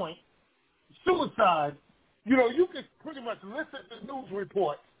one point, suicide, you could pretty much listen to news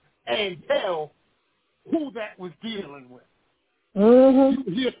reports and tell who that was dealing with. You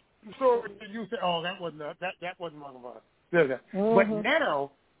hear the story and you say, "Oh, that wasn't one of us." But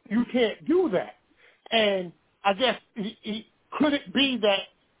now you can't do that. And I guess could it be that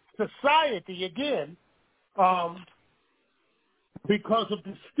society again, because of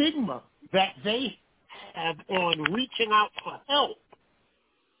the stigma that they have on reaching out for help,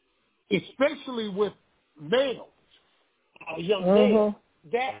 especially with males, young males,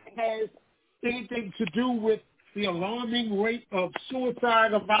 that has anything to do with the alarming rate of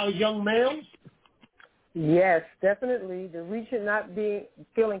suicide of our young males? Yes, definitely.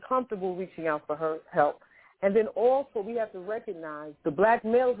 Feeling comfortable reaching out for help. And then also we have to recognize the black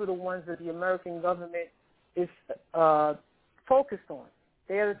males are the ones that the American government is focused on.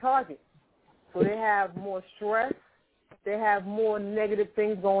 They are the target. So they have more stress. They have more negative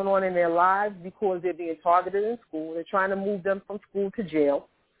things going on in their lives because they're being targeted in school. They're trying to move them from school to jail.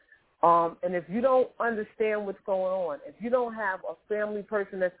 And if you don't understand what's going on, if you don't have a family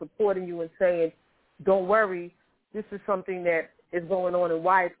person that's supporting you and saying, don't worry, this is something that is going on and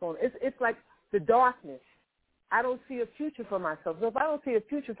why it's going on. It's like the darkness. I don't see a future for myself. So if I don't see a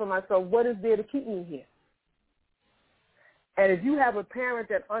future for myself, what is there to keep me here? And if you have a parent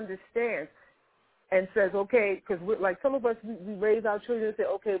that understands and says, okay, because like some of us, we raise our children and say,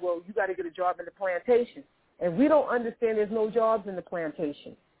 okay, well, you got to get a job in the plantation. And we don't understand there's no jobs in the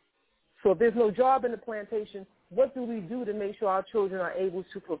plantation. So if there's no job in the plantation, what do we do to make sure our children are able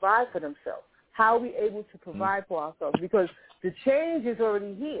to provide for themselves? How are we able to provide for ourselves? Because the change is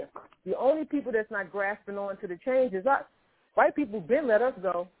already here. The only people that's not grasping on to the change is us. White people been let us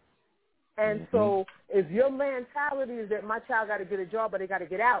go. And so if your mentality is that my child got to get a job or they got to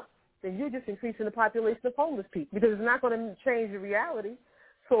get out, then you're just increasing the population of homeless people because it's not going to change the reality.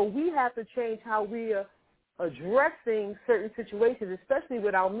 So we have to change how we are addressing certain situations, especially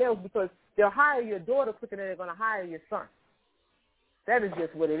with our males, because they'll hire your daughter quicker than they're going to hire your son. That is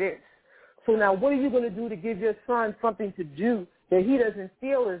just what it is. So now what are you going to do to give your son something to do that he doesn't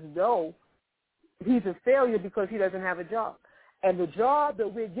feel as though he's a failure because he doesn't have a job? And the job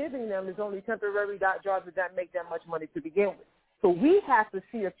that we're giving them is only temporary jobs that don't make that much money to begin with. So we have to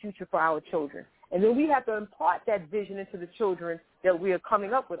see a future for our children. And then we have to impart that vision into the children that we are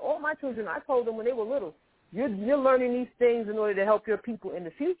coming up with. All my children, I told them when they were little, you're learning these things in order to help your people in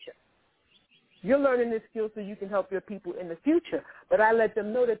the future. You're learning this skill so you can help your people in the future. But I let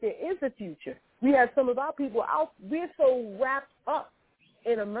them know that there is a future. We have some of our people out. We're so wrapped up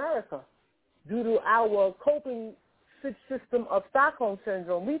in America due to our coping system of Stockholm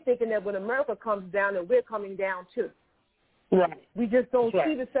Syndrome. We're thinking that when America comes down, that we're coming down too. Right. We just don't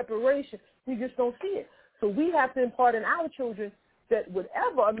see the separation. We just don't see it. So we have to impart in our children that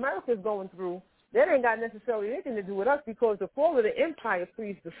whatever America is going through, that ain't got necessarily anything to do with us, because the fall of the empire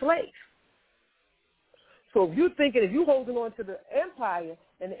frees the slave. So if you're thinking, if you're holding on to the empire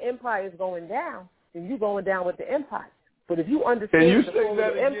and the empire is going down, then you're going down with the empire. But if you understand the fall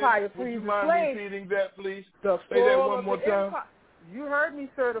of the empire frees the slave, repeating that, please? The Say that fall one of more the time. empire, you heard me,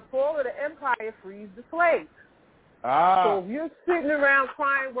 sir. The fall of the empire frees the slave. So if you're sitting around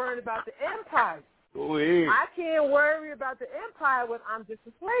crying, worrying about the empire, I can't worry about the empire when I'm just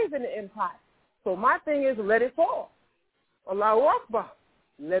a slave in the empire. So my thing is, let it fall. Allahu Akbar.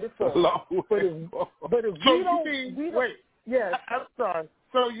 Let it fall. But if we don't, yes. I'm sorry.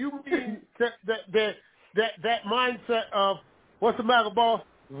 So you mean that mindset of, what's the matter, boss?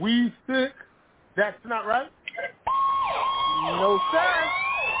 We sick? That's not right? No, sir.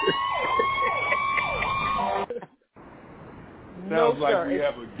 Sounds like we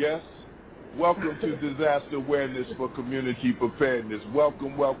have a guest. Welcome to Disaster Awareness for Community Preparedness.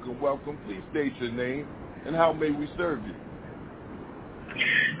 Welcome, welcome, welcome. Please state your name and how may we serve you.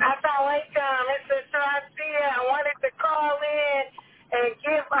 Assalamu alaikum. It's Shasia. I wanted to call in and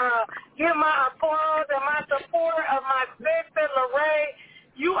give my applause and my support of my sister, Lorraine.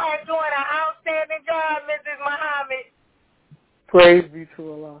 You are doing an outstanding job, Mrs. Muhammad. Praise be to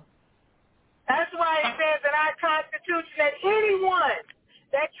Allah. That's why it says in our Constitution that anyone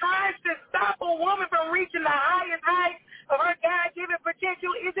that tries to stop a woman from reaching the highest heights of her God-given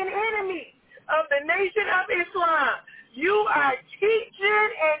potential is an enemy of the Nation of Islam. You are teaching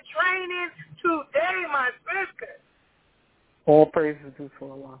and training today, my sister. All praises due to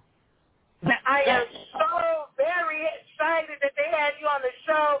Allah. I am so very excited that they had you on the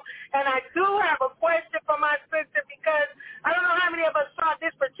show, and I do have a question for my sister, because I don't know how many of us saw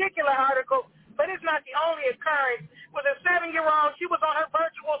this particular article, but it's not the only occurrence. It was a 7-year-old. She was on her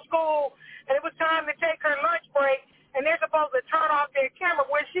virtual school, and it was time to take her lunch break, and they're supposed to turn off their camera.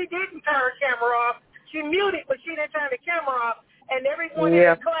 When she didn't turn her camera off, she muted, but she didn't turn the camera off, and everyone in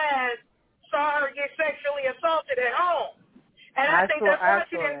the class saw her get sexually assaulted at home. And I think that's why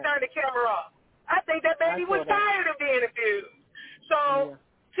she didn't turn the camera off. I think that baby was tired of being abused. So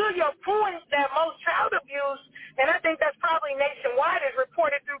to your point that most child abuse, and I think that's probably nationwide, is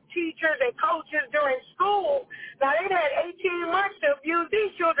reported through teachers and coaches during school. Now, they've had 18 months to abuse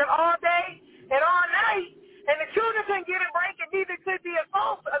these children all day and all night, and the children couldn't get a break, and neither could the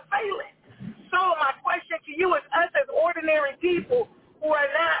assailant. So my question to you is, us as ordinary people who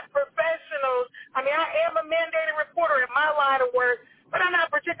are not professionals, I mean, I am a mandated reporter in my line of work, but I'm not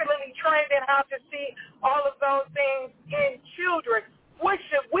particularly trained in how to see all of those things in children. What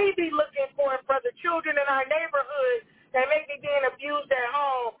should we be looking for the children in our neighborhood that may be being abused at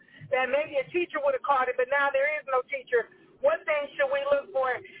home, that maybe a teacher would have caught it, but now there is no teacher? What things should we look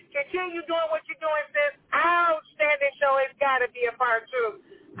for? Continue doing what you're doing, sis. Outstanding show. It's got to be a part 2.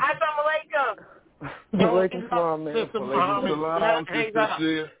 Assalamu alaikum.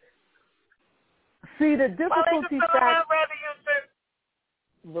 See, the difficulty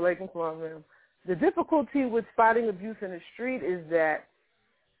the difficulty with spotting abuse in the street is that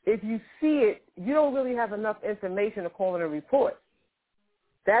if you see it, you don't really have enough information to call in a report.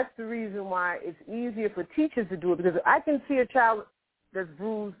 That's the reason why it's easier for teachers to do it, because I can see a child that's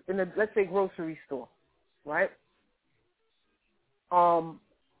bruised in a, let's say, grocery store, right?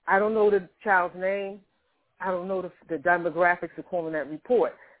 I don't know the child's name. I don't know the demographics to call in that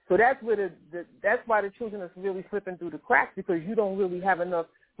report. So that's where that's why the children are really slipping through the cracks, because you don't really have enough.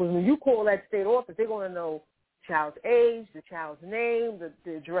 Because when you call that state office, they're going to know child's age, the child's name,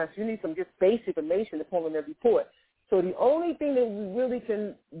 the address. You need some just basic information to call in their report. So the only thing that we really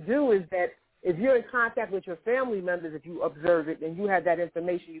can do is that if you're in contact with your family members, if you observe it and you have that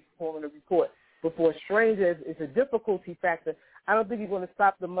information, you can call in a report. But for a stranger, it's a difficulty factor. I don't think you're going to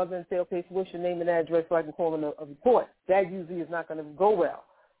stop the mother and say, okay, so what's your name and address so I can call in a report? That usually is not going to go well.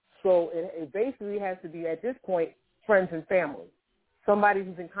 So it basically has to be, at this point, friends and family, somebody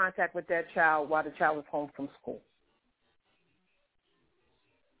who's in contact with that child while the child is home from school.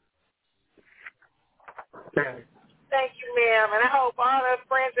 Okay. Thank you, ma'am. And I hope all her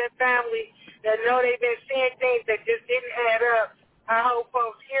friends and family that know they've been seeing things that just didn't add up, I hope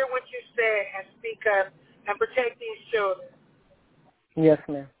folks hear what you said and speak up and protect these children. Yes,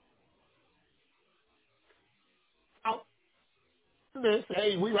 ma'am.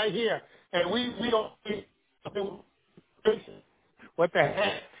 Hey, we right here, and we don't. What the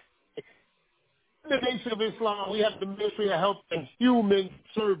heck? In the Nation of Islam, we have the Ministry of Health and Human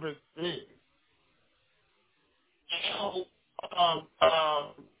Services.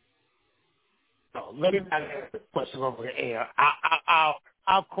 Let me not ask the question over the air.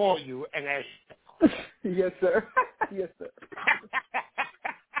 I'll call you and ask. Yes, sir. Yes, sir.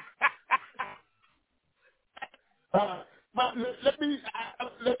 But let me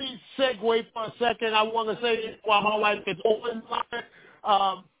segue for a second. I want to say this while my wife is on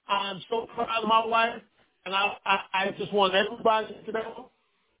line. I'm so proud of my wife, and I just want everybody to know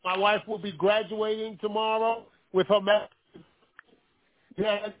my wife will be graduating tomorrow with her master's.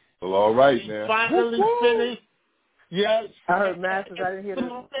 Yes. Well, all right, She man. finally finished. Yes. I heard masters. I didn't hear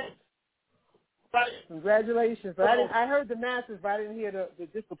the. Right. Congratulations. But I heard the masters, but I didn't hear the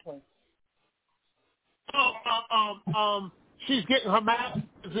discipline. She's getting her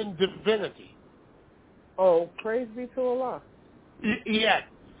master's in divinity. Oh, praise be to Allah. Yes.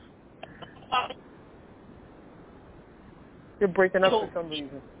 You're breaking up for some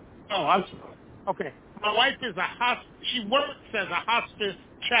reason. Oh, I'm sorry. Okay. My wife is she works as a hospice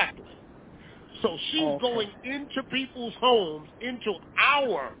chaplain. So she's going into people's homes, into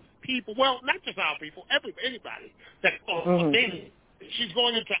our people. Well, not just our people, anybody that calls in. She's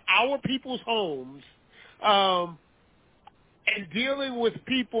going into our people's homes and dealing with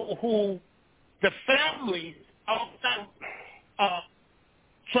people who the families are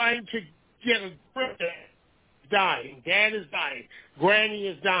trying to get a grip at. Dying, dad is dying, granny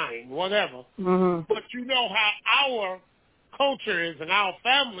is dying, whatever. But you know how our culture is and our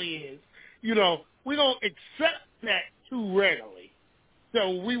family is. You know, we don't accept that too readily.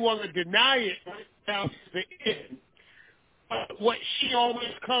 So we want to deny it right down to the end. But what she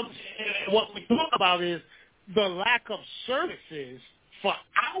always comes and what we talk about is the lack of services for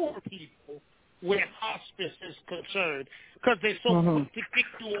our people where hospice is concerned, because they're so quick to kick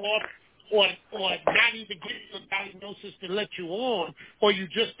you off or not even get you a diagnosis to let you on, or you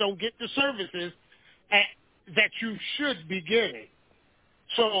just don't get the services that you should be getting.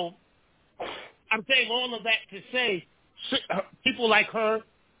 So I'm saying all of that to say people like her,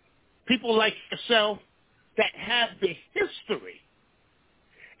 people like yourself that have the history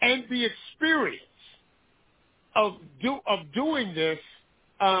and the experience of doing this,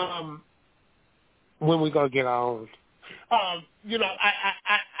 when we going to get our own. You know,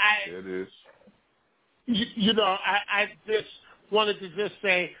 It is. You know, I just wanted to just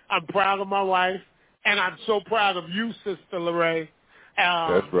say I'm proud of my wife, and I'm so proud of you, Sister Lorraine.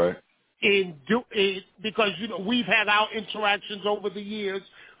 That's right. Because, you know, we've had our interactions over the years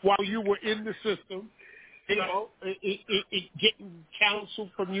while you were in the system, you know, getting counsel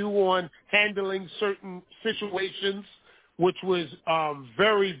from you on handling certain situations, which was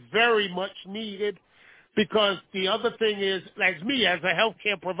very, very much needed. Because the other thing is, as me, as a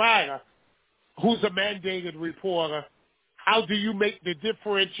healthcare provider, who's a mandated reporter, how do you make the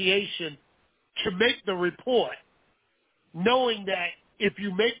differentiation to make the report, knowing that if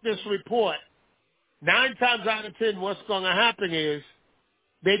you make this report, 9 times out of 10, what's going to happen is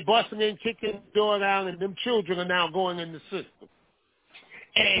they busting in, kicking the door down, and them children are now going in the system.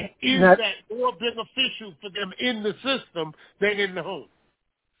 And is that more beneficial for them in the system than in the home?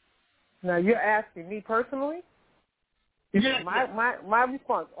 Now, you're asking me personally? Yes. My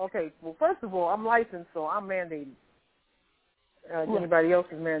response, okay, well, first of all, I'm licensed, so I'm mandated. Anybody else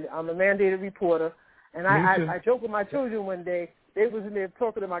is mandated. I'm a mandated reporter. And I joked with my children one day. They was in there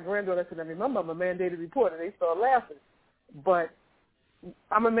talking to my granddaughter. I said, I remember I'm a mandated reporter. They started laughing. But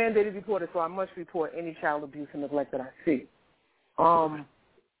I'm a mandated reporter, so I must report any child abuse and neglect that I see.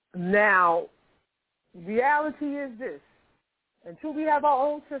 Now, reality is this. Until we have our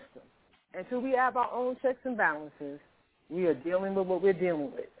own system, until we have our own checks and balances, we are dealing with what we're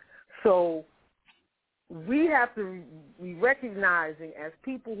dealing with. So we have to be recognizing as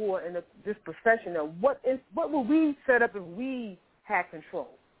people who are in this profession of what would we set up if we had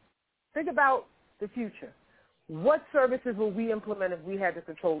control. Think about the future. What services will we implement if we had the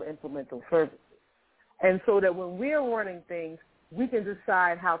control to implement those services? And so that when we're running things, we can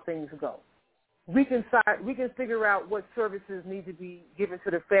decide how things go. We can figure out what services need to be given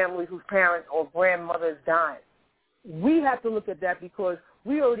to the family whose parent or grandmother is dying. We have to look at that because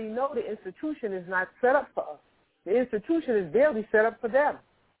we already know the institution is not set up for us. The institution is barely set up for them.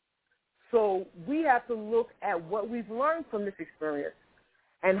 So we have to look at what we've learned from this experience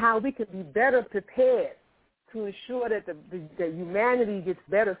and how we can be better prepared to ensure that that humanity gets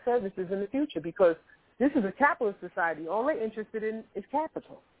better services in the future, because this is a capitalist society. All they're interested in is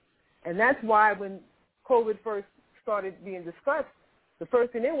capital. And that's why when COVID first started being discussed, the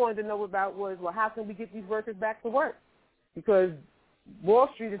first thing they wanted to know about was, well, how can we get these workers back to work? Because Wall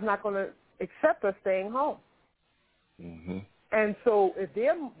Street is not going to accept us staying home. Mm-hmm. And so if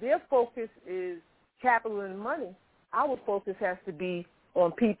their focus is capital and money, our focus has to be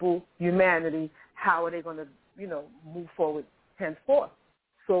on people, humanity, how are they going to, move forward henceforth.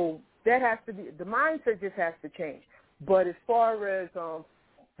 So that has to be, the mindset just has to change. But as far as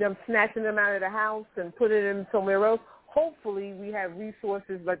them snatching them out of the house and putting them somewhere else, hopefully we have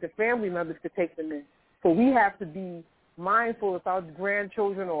resources like the family members to take them in. So we have to be mindful if our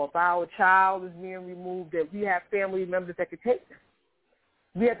grandchildren or if our child is being removed, that we have family members that could take them.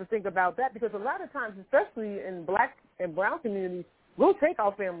 We have to think about that because a lot of times, especially in black and brown communities, we'll take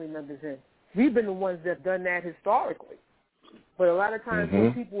our family members in. We've been the ones that have done that historically. But a lot of times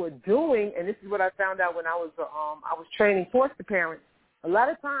what people are doing, and this is what I found out when I was training foster parents, a lot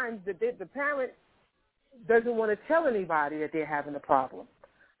of times the parent doesn't want to tell anybody that they're having a problem.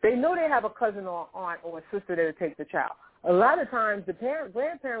 They know they have a cousin or aunt or a sister that'll take the child. A lot of times the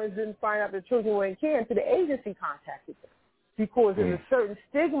grandparents didn't find out the children were in care until the agency contacted them, because there's a certain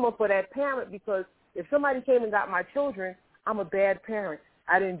stigma for that parent, because if somebody came and got my children, I'm a bad parent.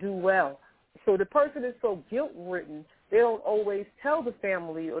 I didn't do well. So the person is so guilt-ridden, they don't always tell the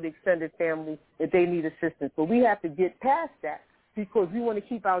family or the extended family that they need assistance. But we have to get past that because we want to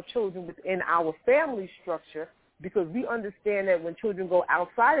keep our children within our family structure, because we understand that when children go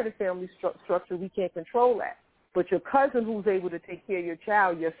outside of the family structure, we can't control that. But your cousin who's able to take care of your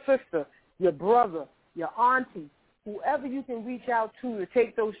child, your sister, your brother, your auntie, whoever you can reach out to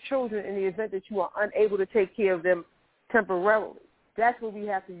take those children in the event that you are unable to take care of them temporarily, that's what we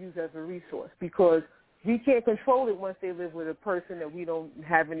have to use as a resource, because we can't control it once they live with a person that we don't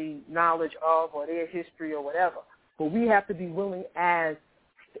have any knowledge of or their history or whatever. But we have to be willing as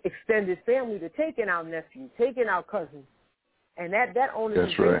extended family to take in our nephew, take in our cousins, and that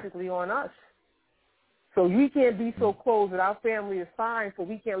onus is basically on us. So we can't be so close that our family is fine, so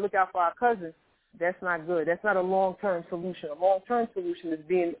we can't look out for our cousins. That's not good. That's not a long-term solution. A long-term solution is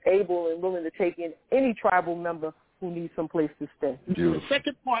being able and willing to take in any tribal member who needs some place to stay. The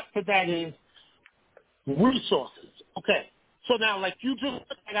second part to that is resources. Okay. So now, like you just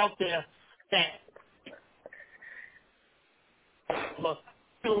put that out there, that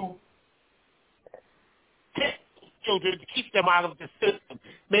to get children, to keep them out of the system.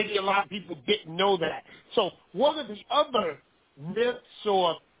 Maybe a lot of people didn't know that. So what are the other myths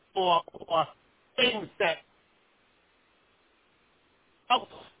or things that help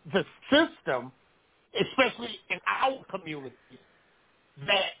the system, especially in our community,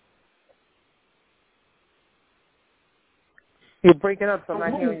 that you're breaking up, so I'm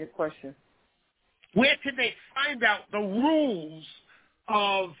not hearing your question. Where can they find out the rules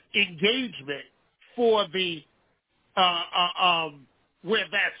of engagement for the where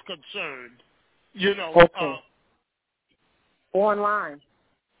that's concerned? Online.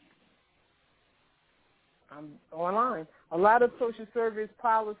 Online. A lot of social service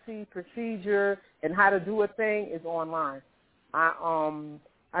policy, procedure, and how to do a thing is online.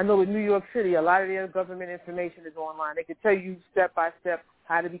 I know in New York City, a lot of their government information is online. They can tell you step by step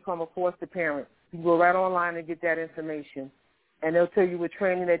how to become a foster parent. You can go right online and get that information. And they'll tell you what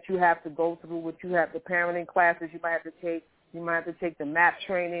training that you have to go through, what you have, the parenting classes you might have to take. You might have to take the MAP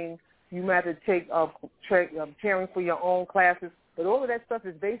training. You might have to take caring for your own classes. But all of that stuff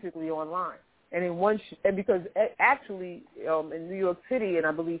is basically online. And because actually in New York City and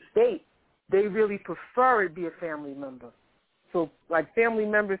I believe state, they really prefer it be a family member. So like family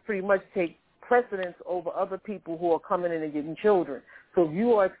members pretty much take precedence over other people who are coming in and getting children. So if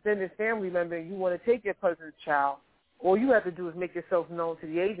you are an extended family member and you want to take your cousin's child, all you have to do is make yourself known to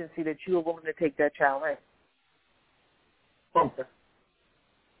the agency that you are willing to take that child in. Okay.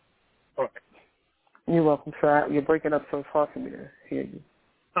 All right. You're welcome, sir. You're breaking up, so it's hard for me to hear you.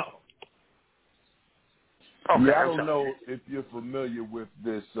 Oh. Okay, yeah, I don't know if you're familiar with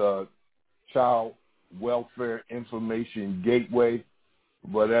this Child Welfare Information Gateway,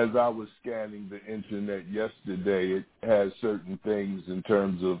 but as I was scanning the internet yesterday, it has certain things in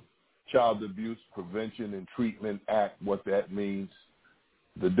terms of Child Abuse Prevention and Treatment Act, what that means,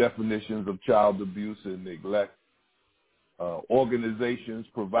 the definitions of child abuse and neglect, organizations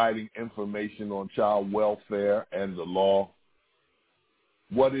providing information on child welfare and the law,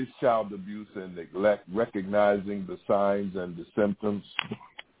 what is child abuse and neglect, recognizing the signs and the symptoms,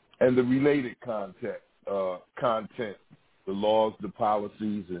 and the related content, the laws, the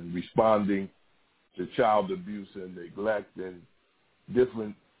policies, and responding to child abuse and neglect, and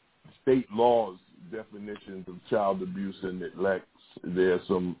different state laws, definitions of child abuse and neglect. There are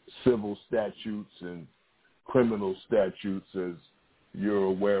some civil statutes and criminal statutes, as you're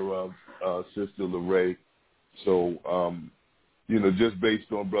aware of, Sister LaRae. So, just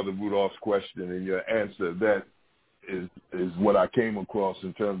based on Brother Rudolph's question and your answer, that is what I came across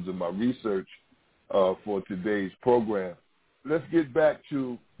in terms of my research for today's program. Let's get back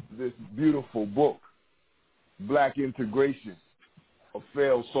to this beautiful book, Black Integration, a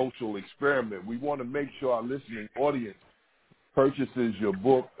Failed Social Experiment. We want to make sure our listening audience purchases your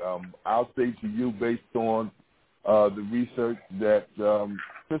book. I'll say to you, based on the research, that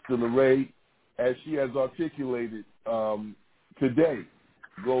Sister LaRae, as she has articulated today,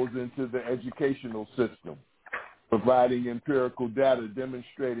 goes into the educational system, providing empirical data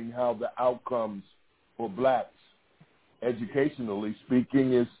demonstrating how the outcomes for blacks, educationally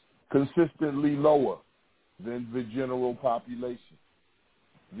speaking, is consistently lower than the general population.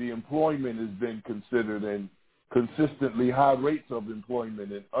 The employment has been considered, and consistently high rates of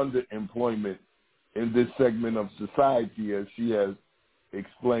employment and underemployment in this segment of society, as she has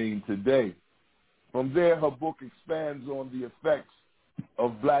explained today. From there, her book expands on the effects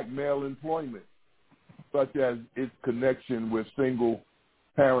of black male employment, such as its connection with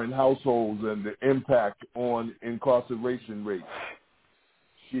single-parent households and the impact on incarceration rates.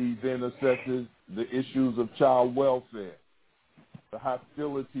 She then assesses the issues of child welfare, the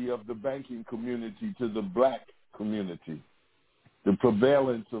hostility of the banking community to the black community, the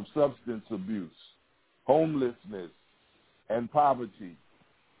prevalence of substance abuse, homelessness, and poverty.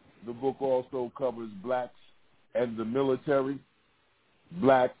 The book also covers blacks and the military,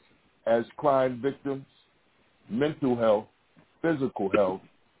 blacks as crime victims, mental health, physical health,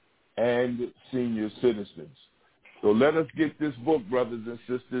 and senior citizens. So let us get this book, brothers and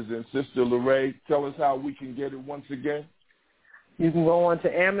sisters. And Sister LaRae, tell us how we can get it once again. You can go on to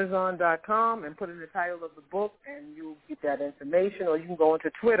Amazon.com and put in the title of the book, and you'll get that information. Or you can go onto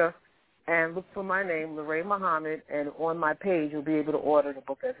Twitter and look for my name, LaRae Muhammad, and on my page you'll be able to order the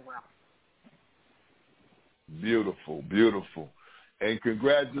book as well. Beautiful, beautiful. And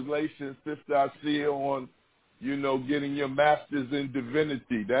congratulations, Sister Asiya, on, getting your master's in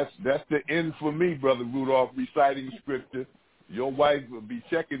divinity. That's the end for me, Brother Rudolph, reciting scripture. Your wife will be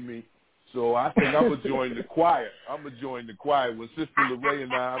checking me. So I think I'm going to join the choir. When Sister LaRae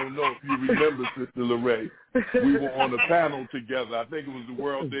and I don't know if you remember, Sister LaRae, we were on a panel together. I think it was the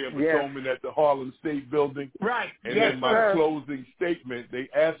World Day of Atonement at the Harlem State Building. Right. And in my closing statement, they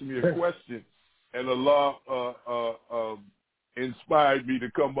asked me a question, and Allah inspired me to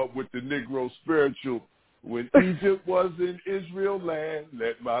come up with the Negro spiritual. When Egypt was in Israel land,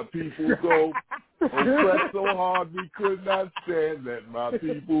 let my people go. Oppressed so hard we could not stand, let my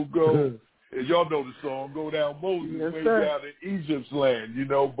people go. And y'all know the song, Go Down Moses, way down in Egypt's land,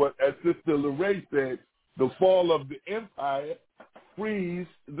 But as Sister LaRae said, the fall of the empire frees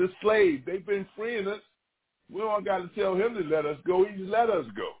the slave. They've been freeing us. We don't got to tell him to let us go. He let us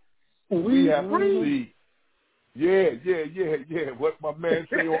go. We have to see. Yeah. What my man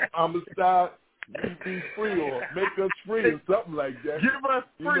say on Amistad, we be free or make us free or something like that. Give us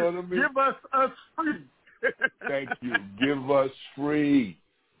free. You know what I mean? Give us free. Thank you. Give us free.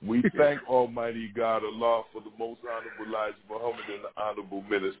 We thank Almighty God, Allah, for the most honorable Elijah Muhammad and the honorable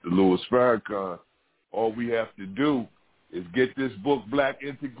Minister Louis Farrakhan. All we have to do is get this book, Black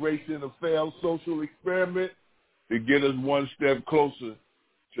Integration, a Failed Social Experiment, to get us one step closer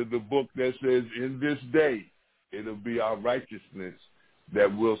to the book that says, in this day, it'll be our righteousness that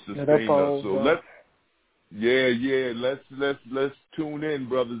will sustain us. So let's tune in,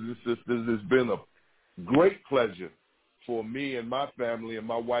 brothers and sisters. It's been a great pleasure for me and my family, and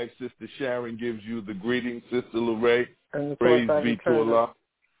my wife, Sister Sharon, gives you the greetings, Sister LaRae. Praise be to Allah.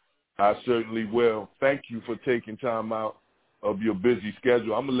 I certainly will. Thank you for taking time out of your busy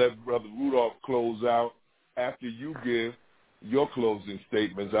schedule. I'm going to let Brother Rudolph close out. After you give your closing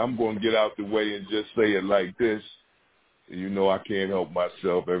statements, I'm going to get out the way and just say it like this. I can't help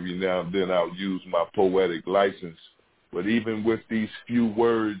myself. Every now and then I'll use my poetic license. But even with these few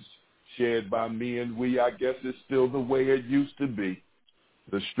words shared by me and we, I guess it's still the way it used to be.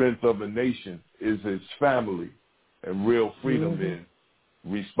 The strength of a nation is its family, and real freedom in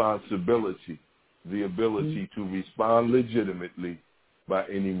responsibility, the ability to respond legitimately by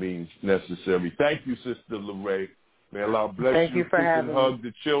any means necessary. Thank you, Sister Lorraine. May Allah bless Thank you for Kiss having and hug me.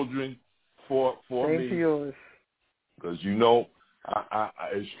 the children for Same me. to yours. Because, you know, I,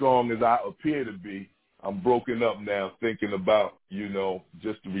 as strong as I appear to be, I'm broken up now thinking about, you know,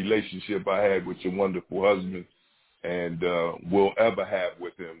 just the relationship I had with your wonderful husband and will ever have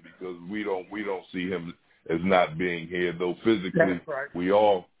with him, because we don't see him as not being here, though physically we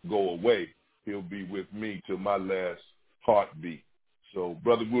all go away. He'll be with me till my last heartbeat. So,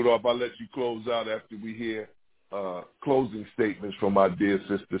 Brother Rudolph, I'll let you close out after we hear closing statements from our dear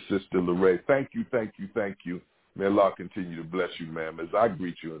Sister Lorraine. Thank you. May Allah continue to bless you, ma'am, as I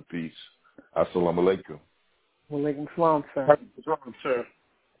greet you in peace. Assalamu alaikum. Wa alaikum salam, sir. Sir.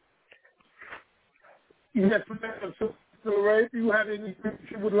 Yes, Sister Lorraine, if you have anything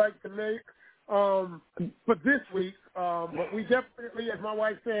you would like to make for this week, but we definitely, as my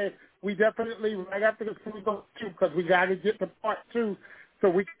wife said, we definitely, right after this, we go to, because we got to get to part 2 so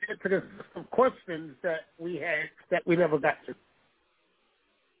we can get to the some questions that we had that we never got to.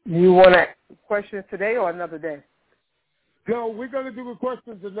 You want questions today or another day? No, we're going to do the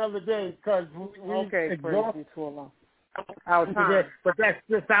questions another day because we exhausted our time. But that's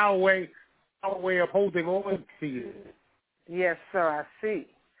just our way of holding on to you. Yes, sir, I see.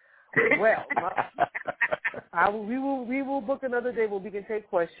 Well, we will book another day where we can take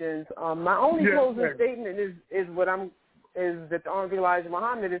questions. My only closing statement is that the Honorable Elijah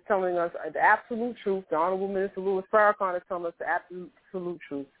Muhammad is telling us the absolute truth. The Honorable Minister Louis Farrakhan is telling us the absolute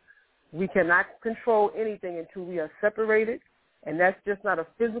truth. We cannot control anything until we are separated, and that's just not a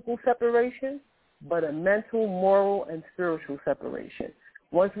physical separation, but a mental, moral, and spiritual separation.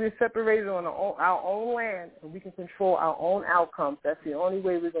 Once we're separated on our own land and we can control our own outcomes, that's the only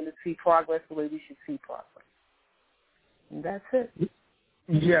way we're going to see progress the way we should see progress. And that's it.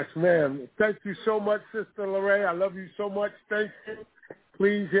 Yes, ma'am. Thank you so much, Sister Lorraine. I love you so much. Thank you.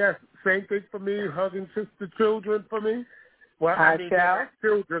 Please, yes, same thing for me, hugging sister children for me. Well, I mean, they're not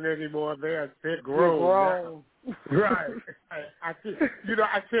children anymore. They're grown. Right. I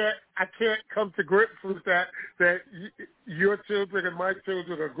can't come to grips with that your children and my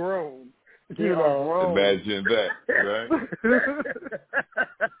children are grown. You know. Grown. Imagine that, right?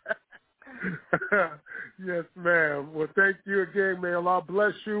 Yes, ma'am. Well, thank you again. May Allah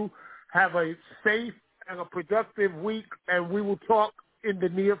bless you. Have a safe and a productive week, and we will talk in the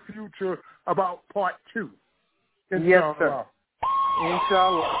near future about part 2. Yes, sir.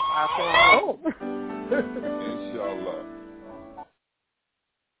 Inshallah. Inshallah.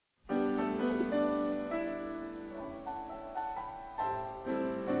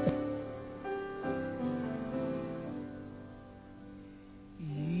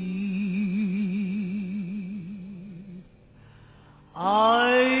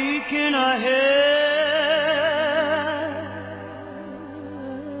 I cannot help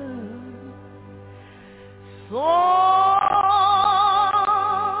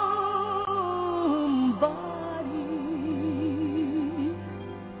somebody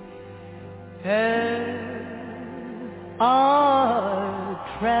as I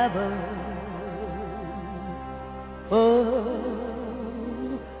travel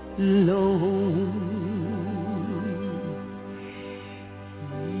alone.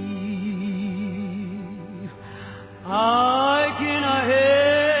 I cannot help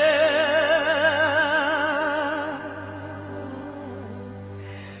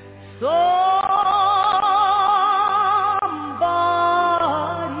somebody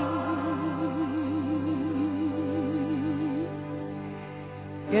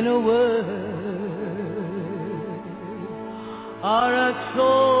in a word or a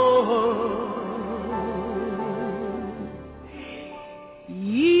soul.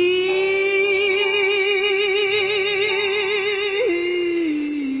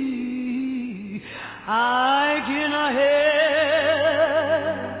 I cannot help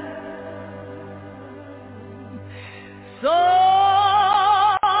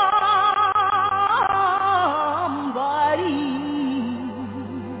somebody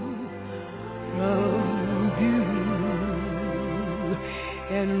from view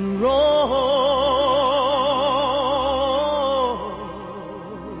and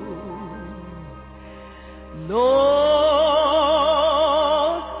Lord,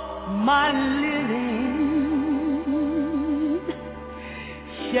 my living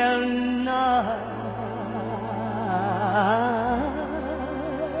shall not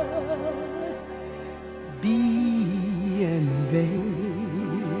be in vain.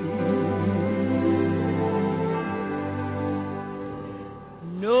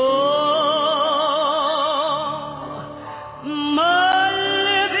 No, my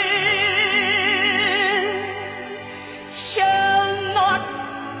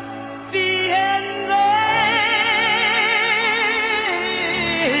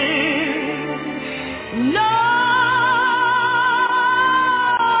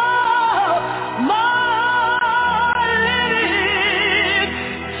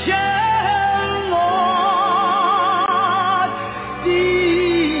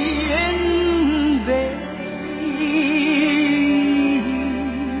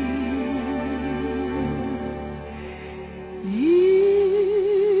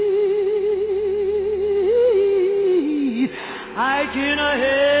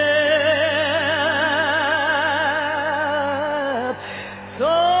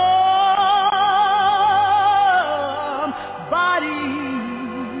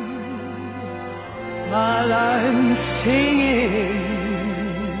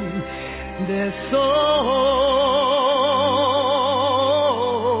their soul.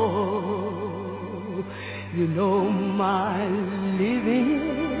 You know my living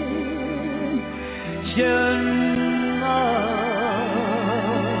shall not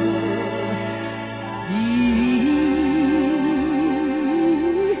be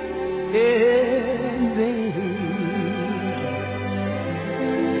in vain.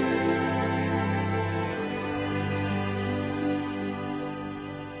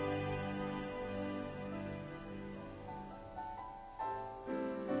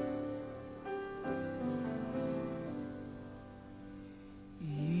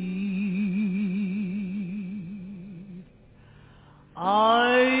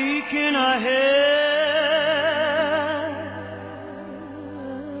 I cannot help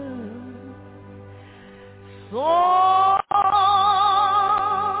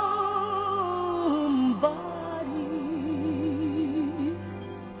somebody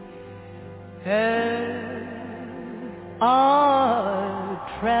as I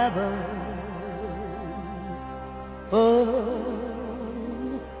travel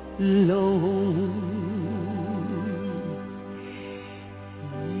alone.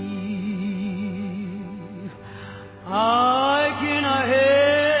 I cannot help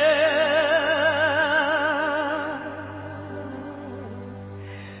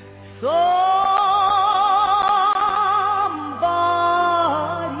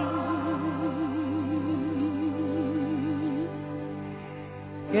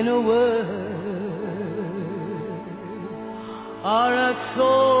somebody in a word or a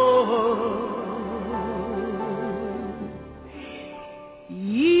soul.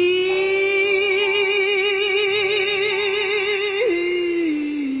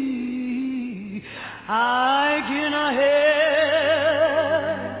 I cannot help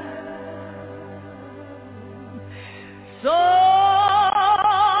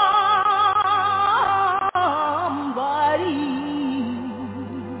somebody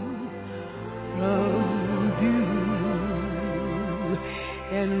from view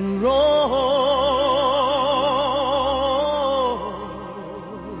and roll.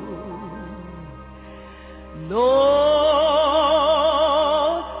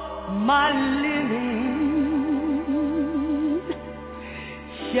 Lord, my living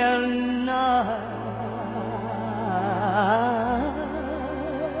shall not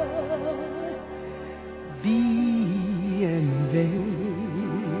be in vain.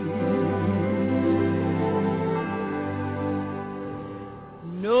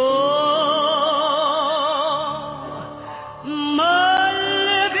 No, my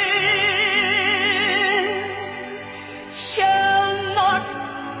living shall not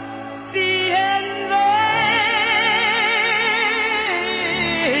be in vain.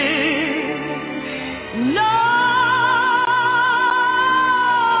 No,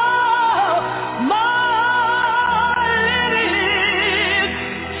 my living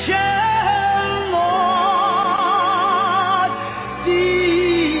shall not be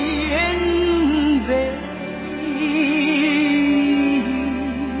in vain.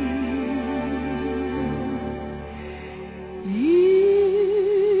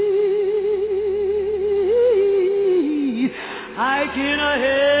 I cannot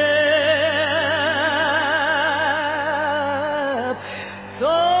help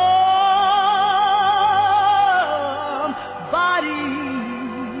somebody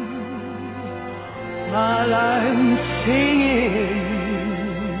while I'm singing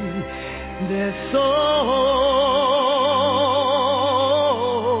their soul.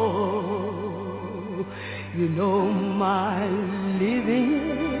 You know my living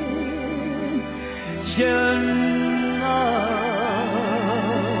shall not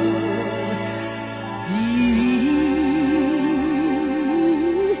be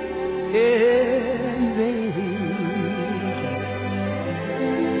in vain.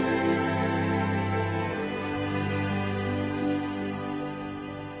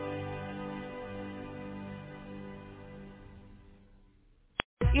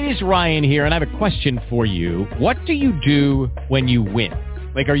 It is Ryan here, and I have a question for you. What do you do when you win?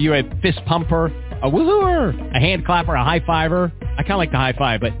 Like, are you a fist pumper, a woohooer, a hand clapper, a high fiver? I kind of like the high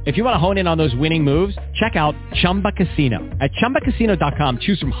five, but if you want to hone in on those winning moves, check out Chumba Casino. At ChumbaCasino.com,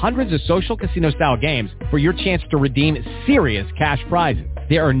 choose from hundreds of social casino-style games for your chance to redeem serious cash prizes.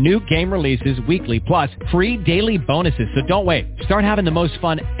 There are new game releases weekly, plus free daily bonuses, so don't wait. Start having the most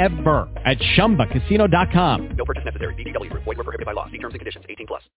fun ever at ChumbaCasino.com. No purchase necessary. VGW. Void where prohibited by law. See terms and conditions. 18+.